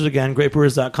sponsors again.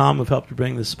 Greatbrewers.com have helped to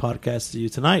bring this podcast to you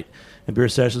tonight. And Beer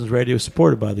Sessions Radio is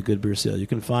supported by the Good Beer Seal. You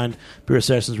can find Beer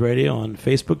Sessions Radio on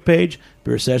Facebook page,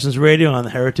 Beer Sessions Radio on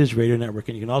the Heritage Radio Network.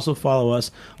 And you can also follow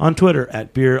us on Twitter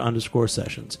at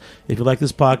beer_sessions. If you like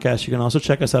this podcast, you can also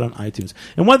check us out on iTunes.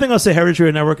 And one thing I'll say, Heritage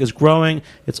Radio Network is growing.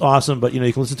 It's awesome. But,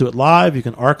 you can listen to it live, you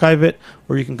can archive it,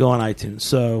 or you can go on iTunes.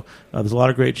 So there's a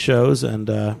lot of great shows. And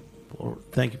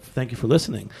thank you for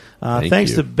listening.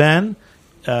 Thanks to Ben.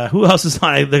 Who else is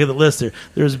on? Look at the list there.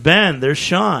 There's Ben. There's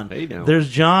Sean. There's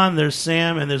John. There's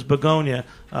Sam. And there's Begonia.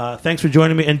 Thanks for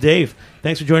joining me. And Dave,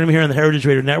 thanks for joining me here on the Heritage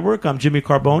Radio Network. I'm Jimmy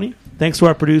Carboni. Thanks to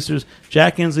our producers,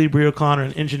 Jack Inslee, Bree O'Connor,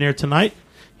 and engineer tonight.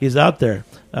 He's out there.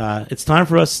 It's time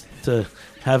for us to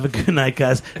have a good night,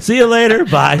 guys. See you later.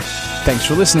 Bye. Thanks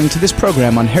for listening to this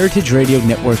program on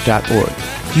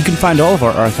heritageradionetwork.org. You can find all of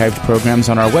our archived programs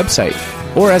on our website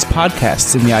or as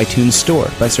podcasts in the iTunes Store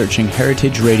by searching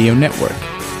Heritage Radio Network.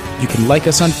 You can like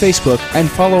us on Facebook and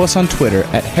follow us on Twitter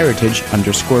at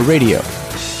heritage_radio.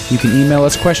 You can email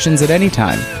us questions at any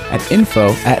time at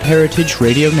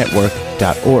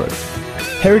info@heritageradionetwork.org.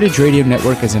 Heritage Radio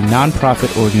Network is a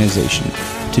non-profit organization.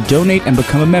 To donate and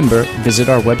become a member, visit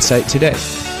our website today.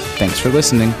 Thanks for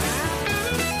listening.